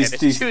well, okay, these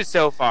there's these. 2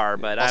 so far,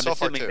 but Well, I'm so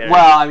far assuming too. there's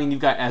Well, I mean,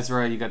 you've got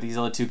Ezra, you've got these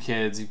other two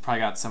kids, you've probably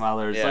got some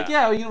others. Yeah. Like,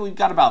 yeah, we've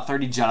got about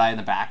 30 Jedi in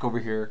the back over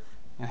here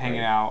and hanging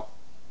Right. out.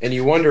 And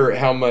you wonder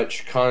how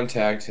much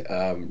contact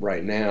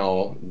right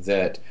now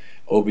that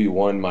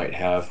Obi-Wan might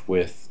have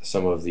with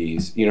some of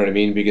these. You know what I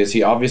mean? Because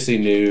he obviously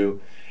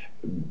knew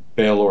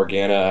Bail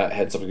Organa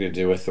had something to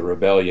do with the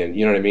rebellion.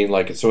 You know what I mean?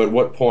 Like, so at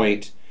what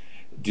point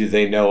do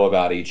they know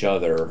about each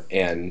other,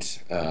 and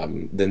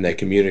then they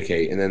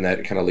communicate, and then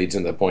that kind of leads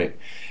into the point.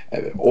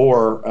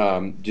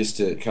 Or just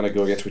to kind of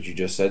go against what you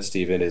just said,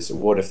 Stephen, is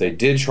what if they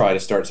did try to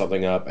start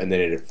something up and then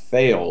it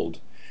failed,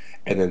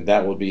 and then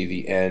that will be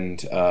the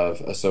end of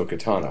Ahsoka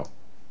Tano?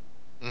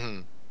 Hmm.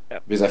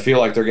 Because I feel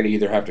like they're going to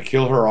either have to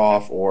kill her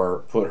off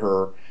or put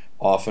her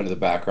off into the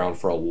background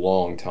for a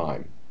long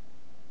time.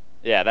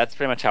 Yeah, that's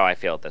pretty much how I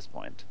feel at this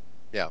point.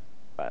 Yeah.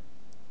 But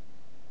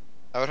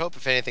I would hope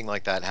if anything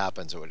like that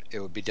happens, it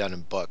would be done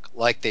in book,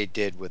 like they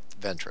did with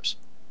Ventress.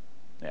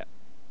 yeah,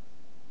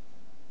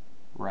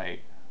 Right.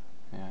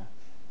 Yeah.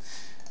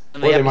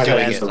 and Or the they might episode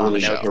have doing just ends a it on on the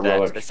the really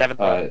note show. that the heroic.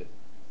 seventh.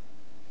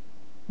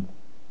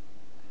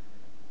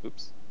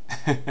 Oops,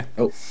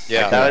 Oh, I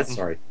Yeah. cut that out. was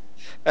Sorry.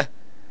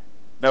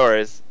 no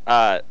worries. No,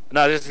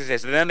 I was just gonna say.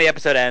 So then the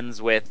episode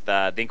ends with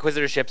the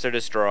Inquisitor ships are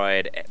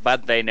destroyed,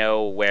 but they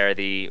know where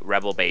the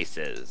Rebel base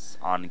is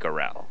on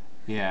Gorel.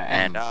 Yeah,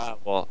 And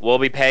we'll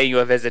be paying you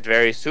a visit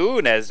very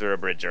soon, Ezra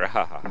Bridger.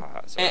 Ha ha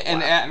ha. Sort of and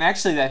laugh.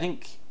 actually, I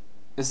think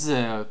this is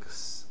a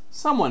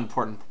somewhat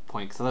important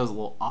point because that was a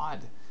little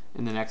odd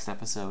in the next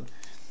episode.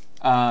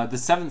 The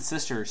Seventh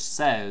Sister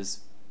says,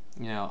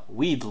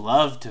 we'd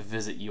love to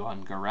visit you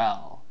on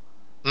Gorel,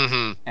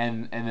 Hmm.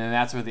 and then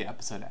that's where the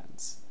episode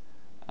ends.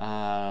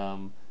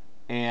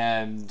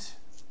 And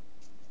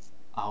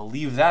I'll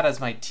leave that as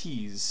my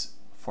tease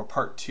for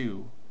part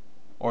 2,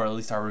 or at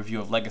least our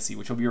review of Legacy,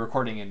 which we'll be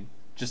recording in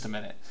just a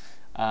minute.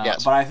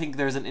 Yes. But I think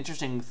there's an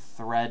interesting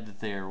thread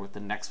there with the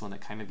next one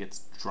that kind of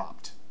gets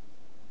dropped.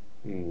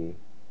 Mm.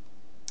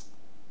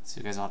 So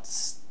you guys will have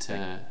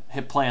to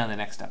hit play on the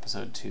next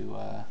episode to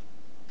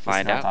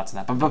Find our out. thoughts on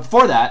that. But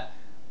before that,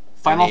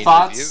 final need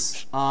thoughts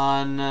reviews.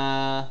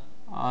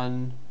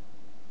 on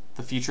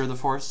the future of the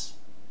Force.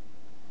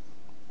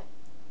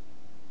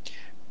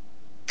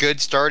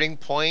 Good starting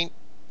point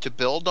to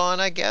build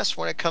on, I guess,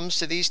 when it comes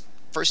to these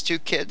first 2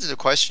 kids. The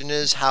question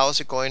is, how is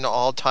it going to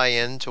all tie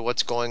in to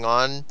what's going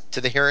on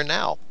to the here and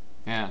now?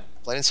 Yeah.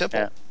 Plain and simple.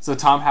 Yeah. So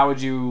Tom, how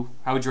would you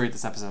rate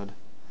this episode?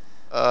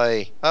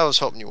 I was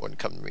hoping you wouldn't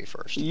come to me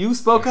first. You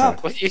spoke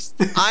up. What you-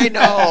 I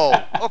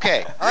know.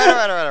 Okay.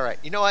 All right.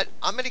 You know what?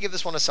 I'm going to give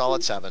this one a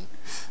solid 7.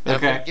 And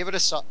Okay. I'm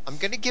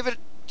going to give it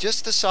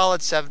just a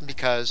solid 7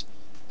 because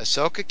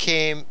Ahsoka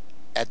came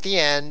at the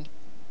end,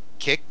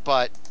 kicked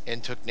butt,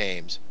 and took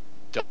names.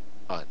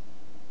 Done.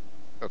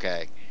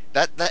 Okay.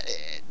 That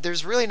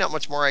there's really not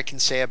much more I can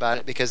say about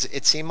it because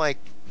it seemed like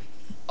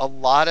a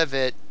lot of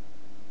it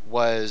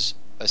was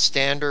a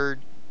standard.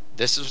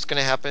 This is what's going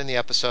to happen in the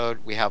episode.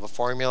 We have a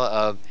formula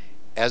of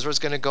Ezra's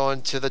going to go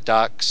into the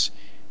ducts,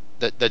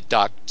 the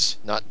ducts,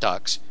 not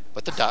ducks,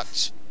 but the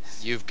ducts.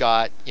 You've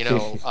got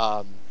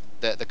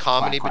the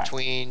comedy Quack, quack.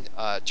 between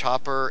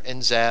Chopper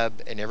and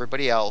Zeb and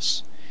everybody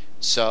else.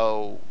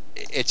 So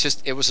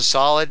it was a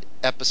solid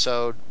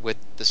episode with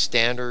the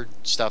standard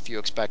stuff you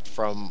expect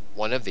from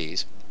one of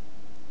these.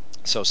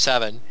 So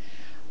 7.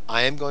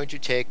 I am going to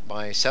take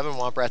my 7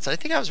 Womp Rats, and I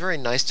think I was very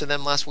nice to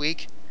them last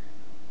week.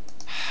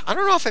 I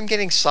don't know if I'm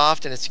getting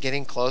soft and it's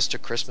getting close to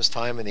Christmas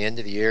time and the end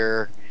of the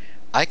year.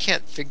 I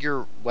can't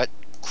figure what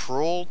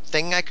cruel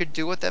thing I could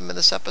do with them in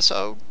this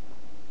episode.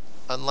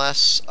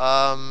 Unless,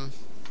 God,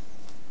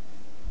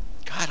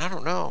 I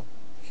don't know.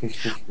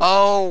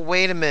 Oh,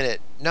 wait a minute.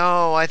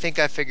 No, I think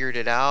I figured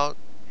it out.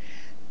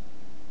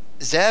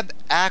 Zeb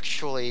and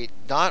Chopper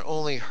not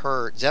only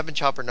heard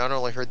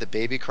the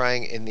baby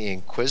crying in the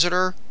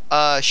Inquisitor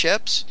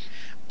ships,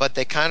 but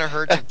they kind of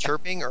heard some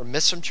chirping or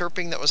missed some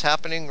chirping that was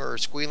happening or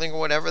squealing or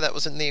whatever that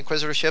was in the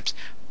Inquisitor ships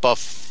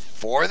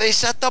before they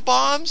set the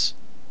bombs,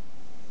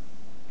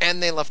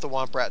 and they left the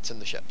Womp Rats in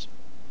the ships.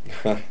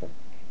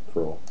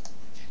 Cruel.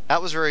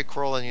 That was very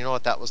cruel, and you know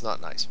what? That was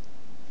not nice.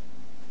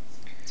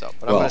 So,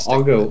 but I'm Well, going to stick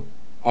with it.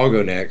 I'll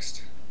go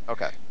next.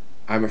 Okay.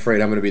 I'm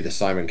afraid I'm going to be the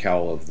Simon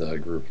Cowell of the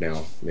group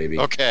now, maybe.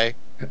 Okay.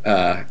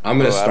 I'm going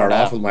to Oh, I start don't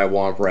off know. with my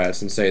Womp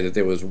Rats and say that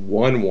there was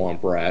one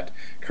Womp Rat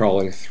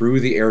crawling through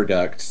the air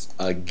ducts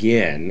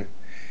again,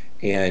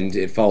 and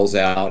it falls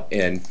out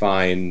and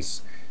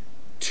finds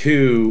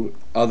 2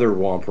 other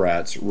Womp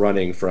Rats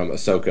running from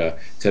Ahsoka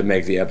to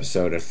make the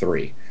episode a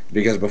 3.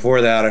 Because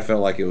before that, I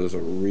felt like it was a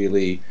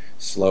really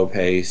slow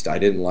paced. I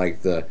didn't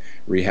like the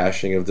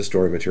rehashing of the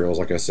story materials,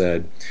 like I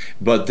said.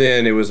 But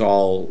then it was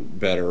all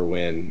better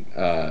when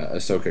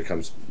Ahsoka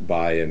comes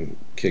by and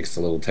kicks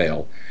the little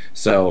tail.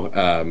 So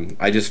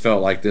I just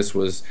felt like this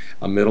was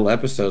a middle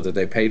episode that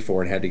they paid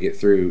for and had to get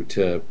through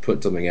to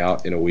put something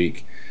out in a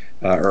week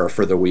or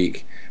for the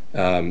week.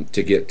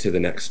 To get to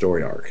the next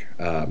story arc.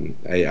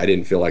 I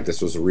didn't feel like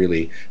this was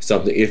really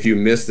something. If you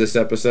miss this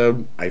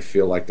episode, I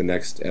feel like the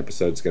next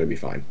episode's going to be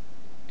fine.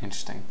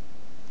 Interesting.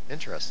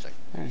 Interesting.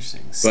 But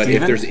if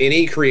Steven? there's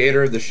any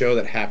creator of the show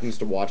that happens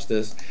to watch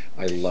this,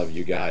 I love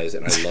you guys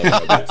and I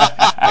love Nuggets.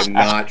 I'm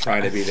not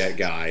trying to be that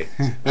guy.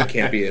 I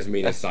can't be as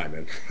mean as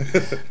Simon.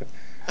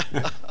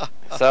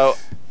 So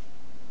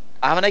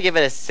I'm gonna give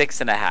it a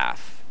 6.5.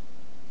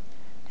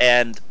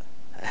 And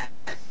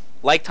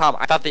like Tom,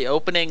 I thought the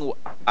opening.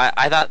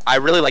 I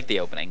really liked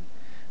the opening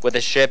with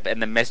the ship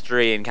and the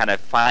mystery and kind of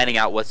finding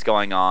out what's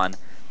going on.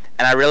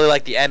 And I really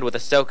like the end with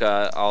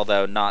Ahsoka,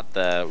 although not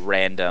the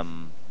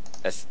random,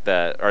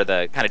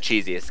 the kind of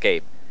cheesy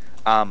escape.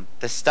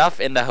 The stuff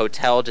in the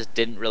hotel just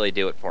didn't really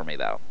do it for me,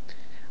 though.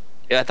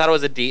 I thought it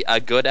was a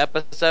good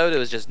episode. It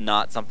was just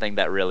not something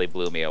that really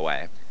blew me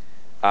away.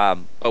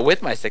 But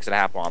with my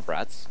 6.5 Womp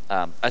Rats,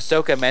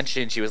 Ahsoka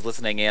mentioned she was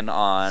listening in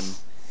on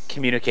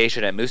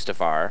communication at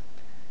Mustafar,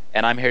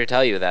 and I'm here to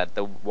tell you that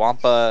the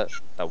Womp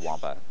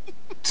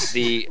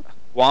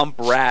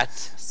Rat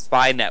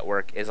spy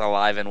network is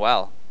alive and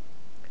well.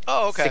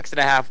 Oh, okay.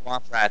 6.5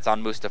 Womp Rats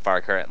on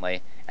Mustafar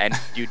currently, and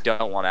you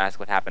don't want to ask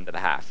what happened to the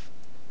half.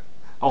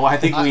 Oh, I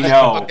think we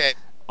know. Okay.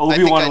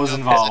 Obi-Wan was I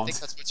involved. think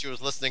that's what she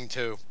was listening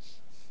to.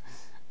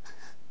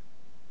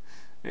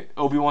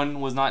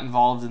 Obi-Wan was not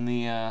involved in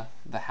the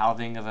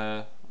halving of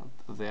the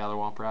other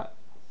Womp Rat.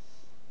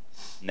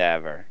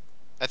 Never.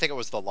 I think it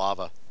was the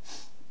lava.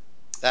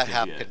 That Could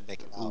half be it. couldn't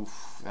make it out.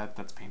 Oof,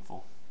 that's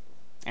painful.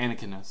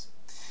 Anakin knows.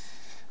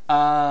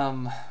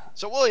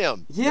 So,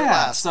 William, you're Yeah.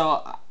 last.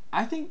 So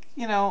I think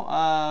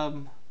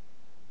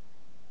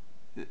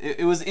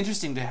it was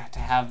interesting to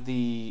have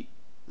the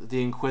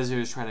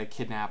Inquisitors try to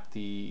kidnap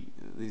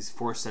these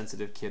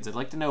Force-sensitive kids. I'd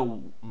like to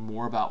know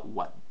more about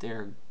what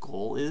their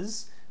goal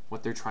is,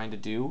 what they're trying to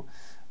do.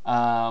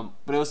 But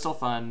it was still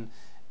fun.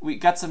 we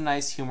got some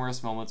nice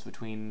humorous moments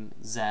between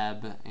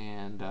Zeb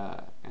and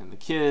the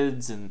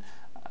kids, and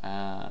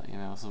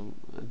some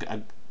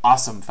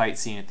awesome fight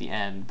scene at the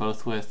end,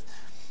 both with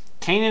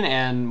Kanan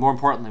and more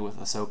importantly with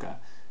Ahsoka.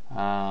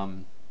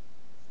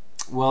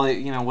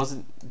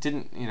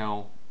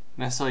 Didn't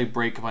necessarily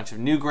break a bunch of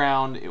new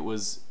ground. It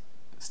was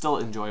still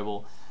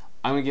enjoyable.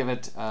 I'm gonna give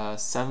it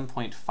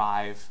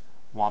 7.5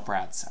 Womp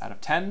Rats out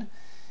of 10,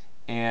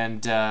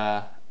 and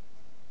I'm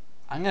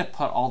gonna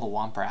put all the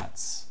Womp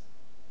Rats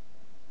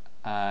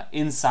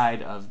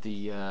inside of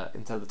the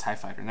TIE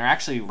Fighter, and they're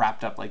actually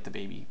wrapped up like the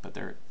baby, but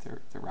they're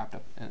wrapped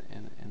up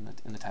in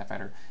the TIE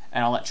Fighter,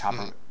 and I'll let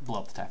Chopper blow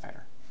up the TIE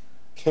Fighter.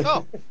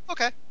 Oh,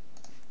 okay.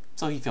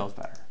 So he feels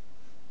better.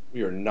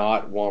 We are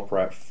not Womp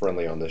Rat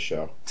friendly on this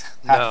show.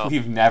 No.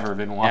 We've never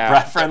been Womp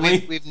Rat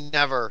friendly. We've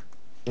never,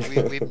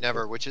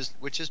 which is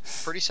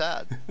pretty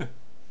sad.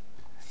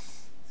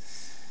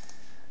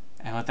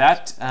 And with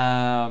that,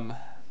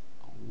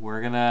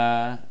 we're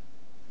gonna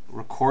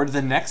record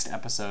the next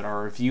episode,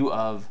 our review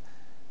of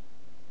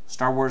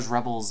Star Wars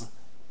Rebels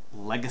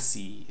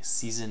Legacy,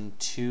 Season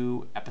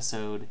 2,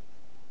 Episode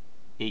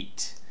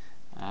 8.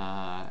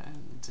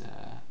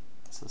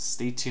 So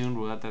stay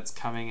tuned. That's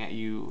coming at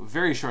you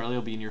very shortly.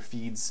 It'll be in your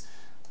feeds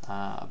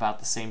about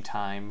the same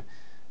time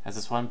as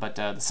this one. But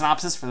the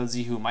synopsis, for those of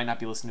you who might not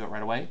be listening to it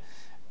right away.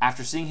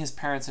 After seeing his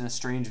parents in a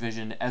strange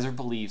vision, Ezra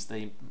believes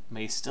they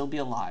may still be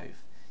alive.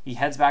 He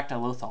heads back to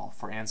Lothal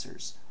for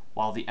answers,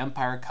 while the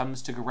Empire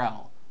comes to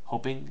Garel,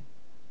 hoping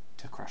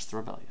to crush the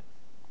rebellion.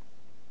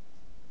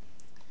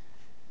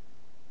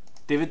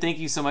 David, thank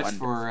you so much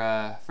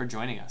for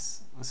joining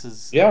us. This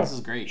is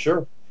great.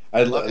 Sure.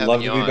 I'd love to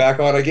be on.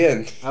 back on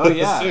again. Oh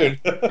yeah, soon.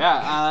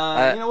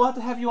 yeah. We'll have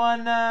to have you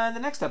on the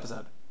next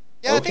episode.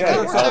 Yeah, I think that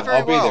works out very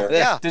I'll be well. there.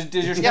 Yeah. Does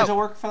your schedule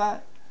work for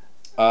that?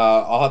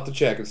 I'll have to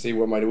check and see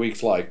what my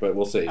week's like, but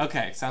we'll see.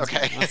 Okay, sounds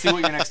good. Let's see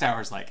what your next hour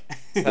is like.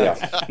 Yeah.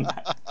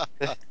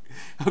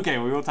 Okay,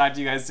 we will talk to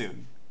you guys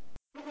soon.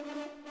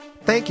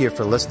 Thank you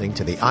for listening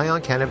to the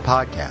Ion Cannon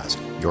Podcast,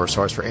 your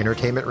source for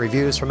entertainment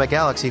reviews from a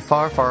galaxy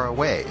far, far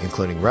away,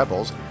 including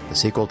Rebels, the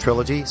sequel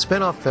trilogy,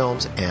 spin-off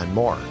films, and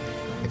more.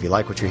 If you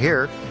like what you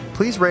hear,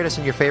 please rate us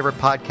in your favorite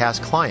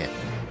podcast client.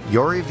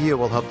 Your review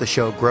will help the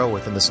show grow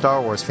within the Star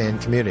Wars fan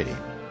community.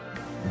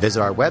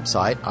 Visit our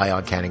website,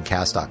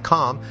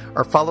 ioncanoncast.com,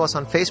 or follow us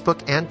on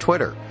Facebook and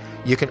Twitter.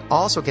 You can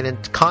also get in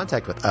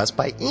contact with us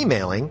by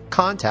emailing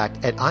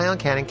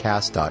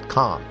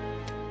contact@ioncanoncast.com.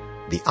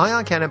 The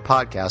Ion Cannon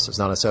Podcast is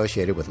not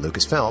associated with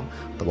Lucasfilm,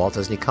 the Walt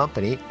Disney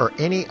Company, or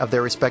any of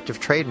their respective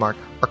trademark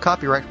or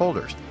copyright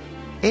holders.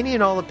 Any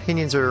and all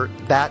opinions are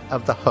that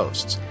of the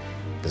hosts.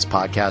 This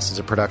podcast is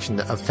a production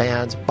of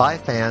fans by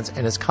fans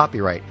and is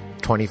copyright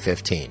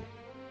 2015.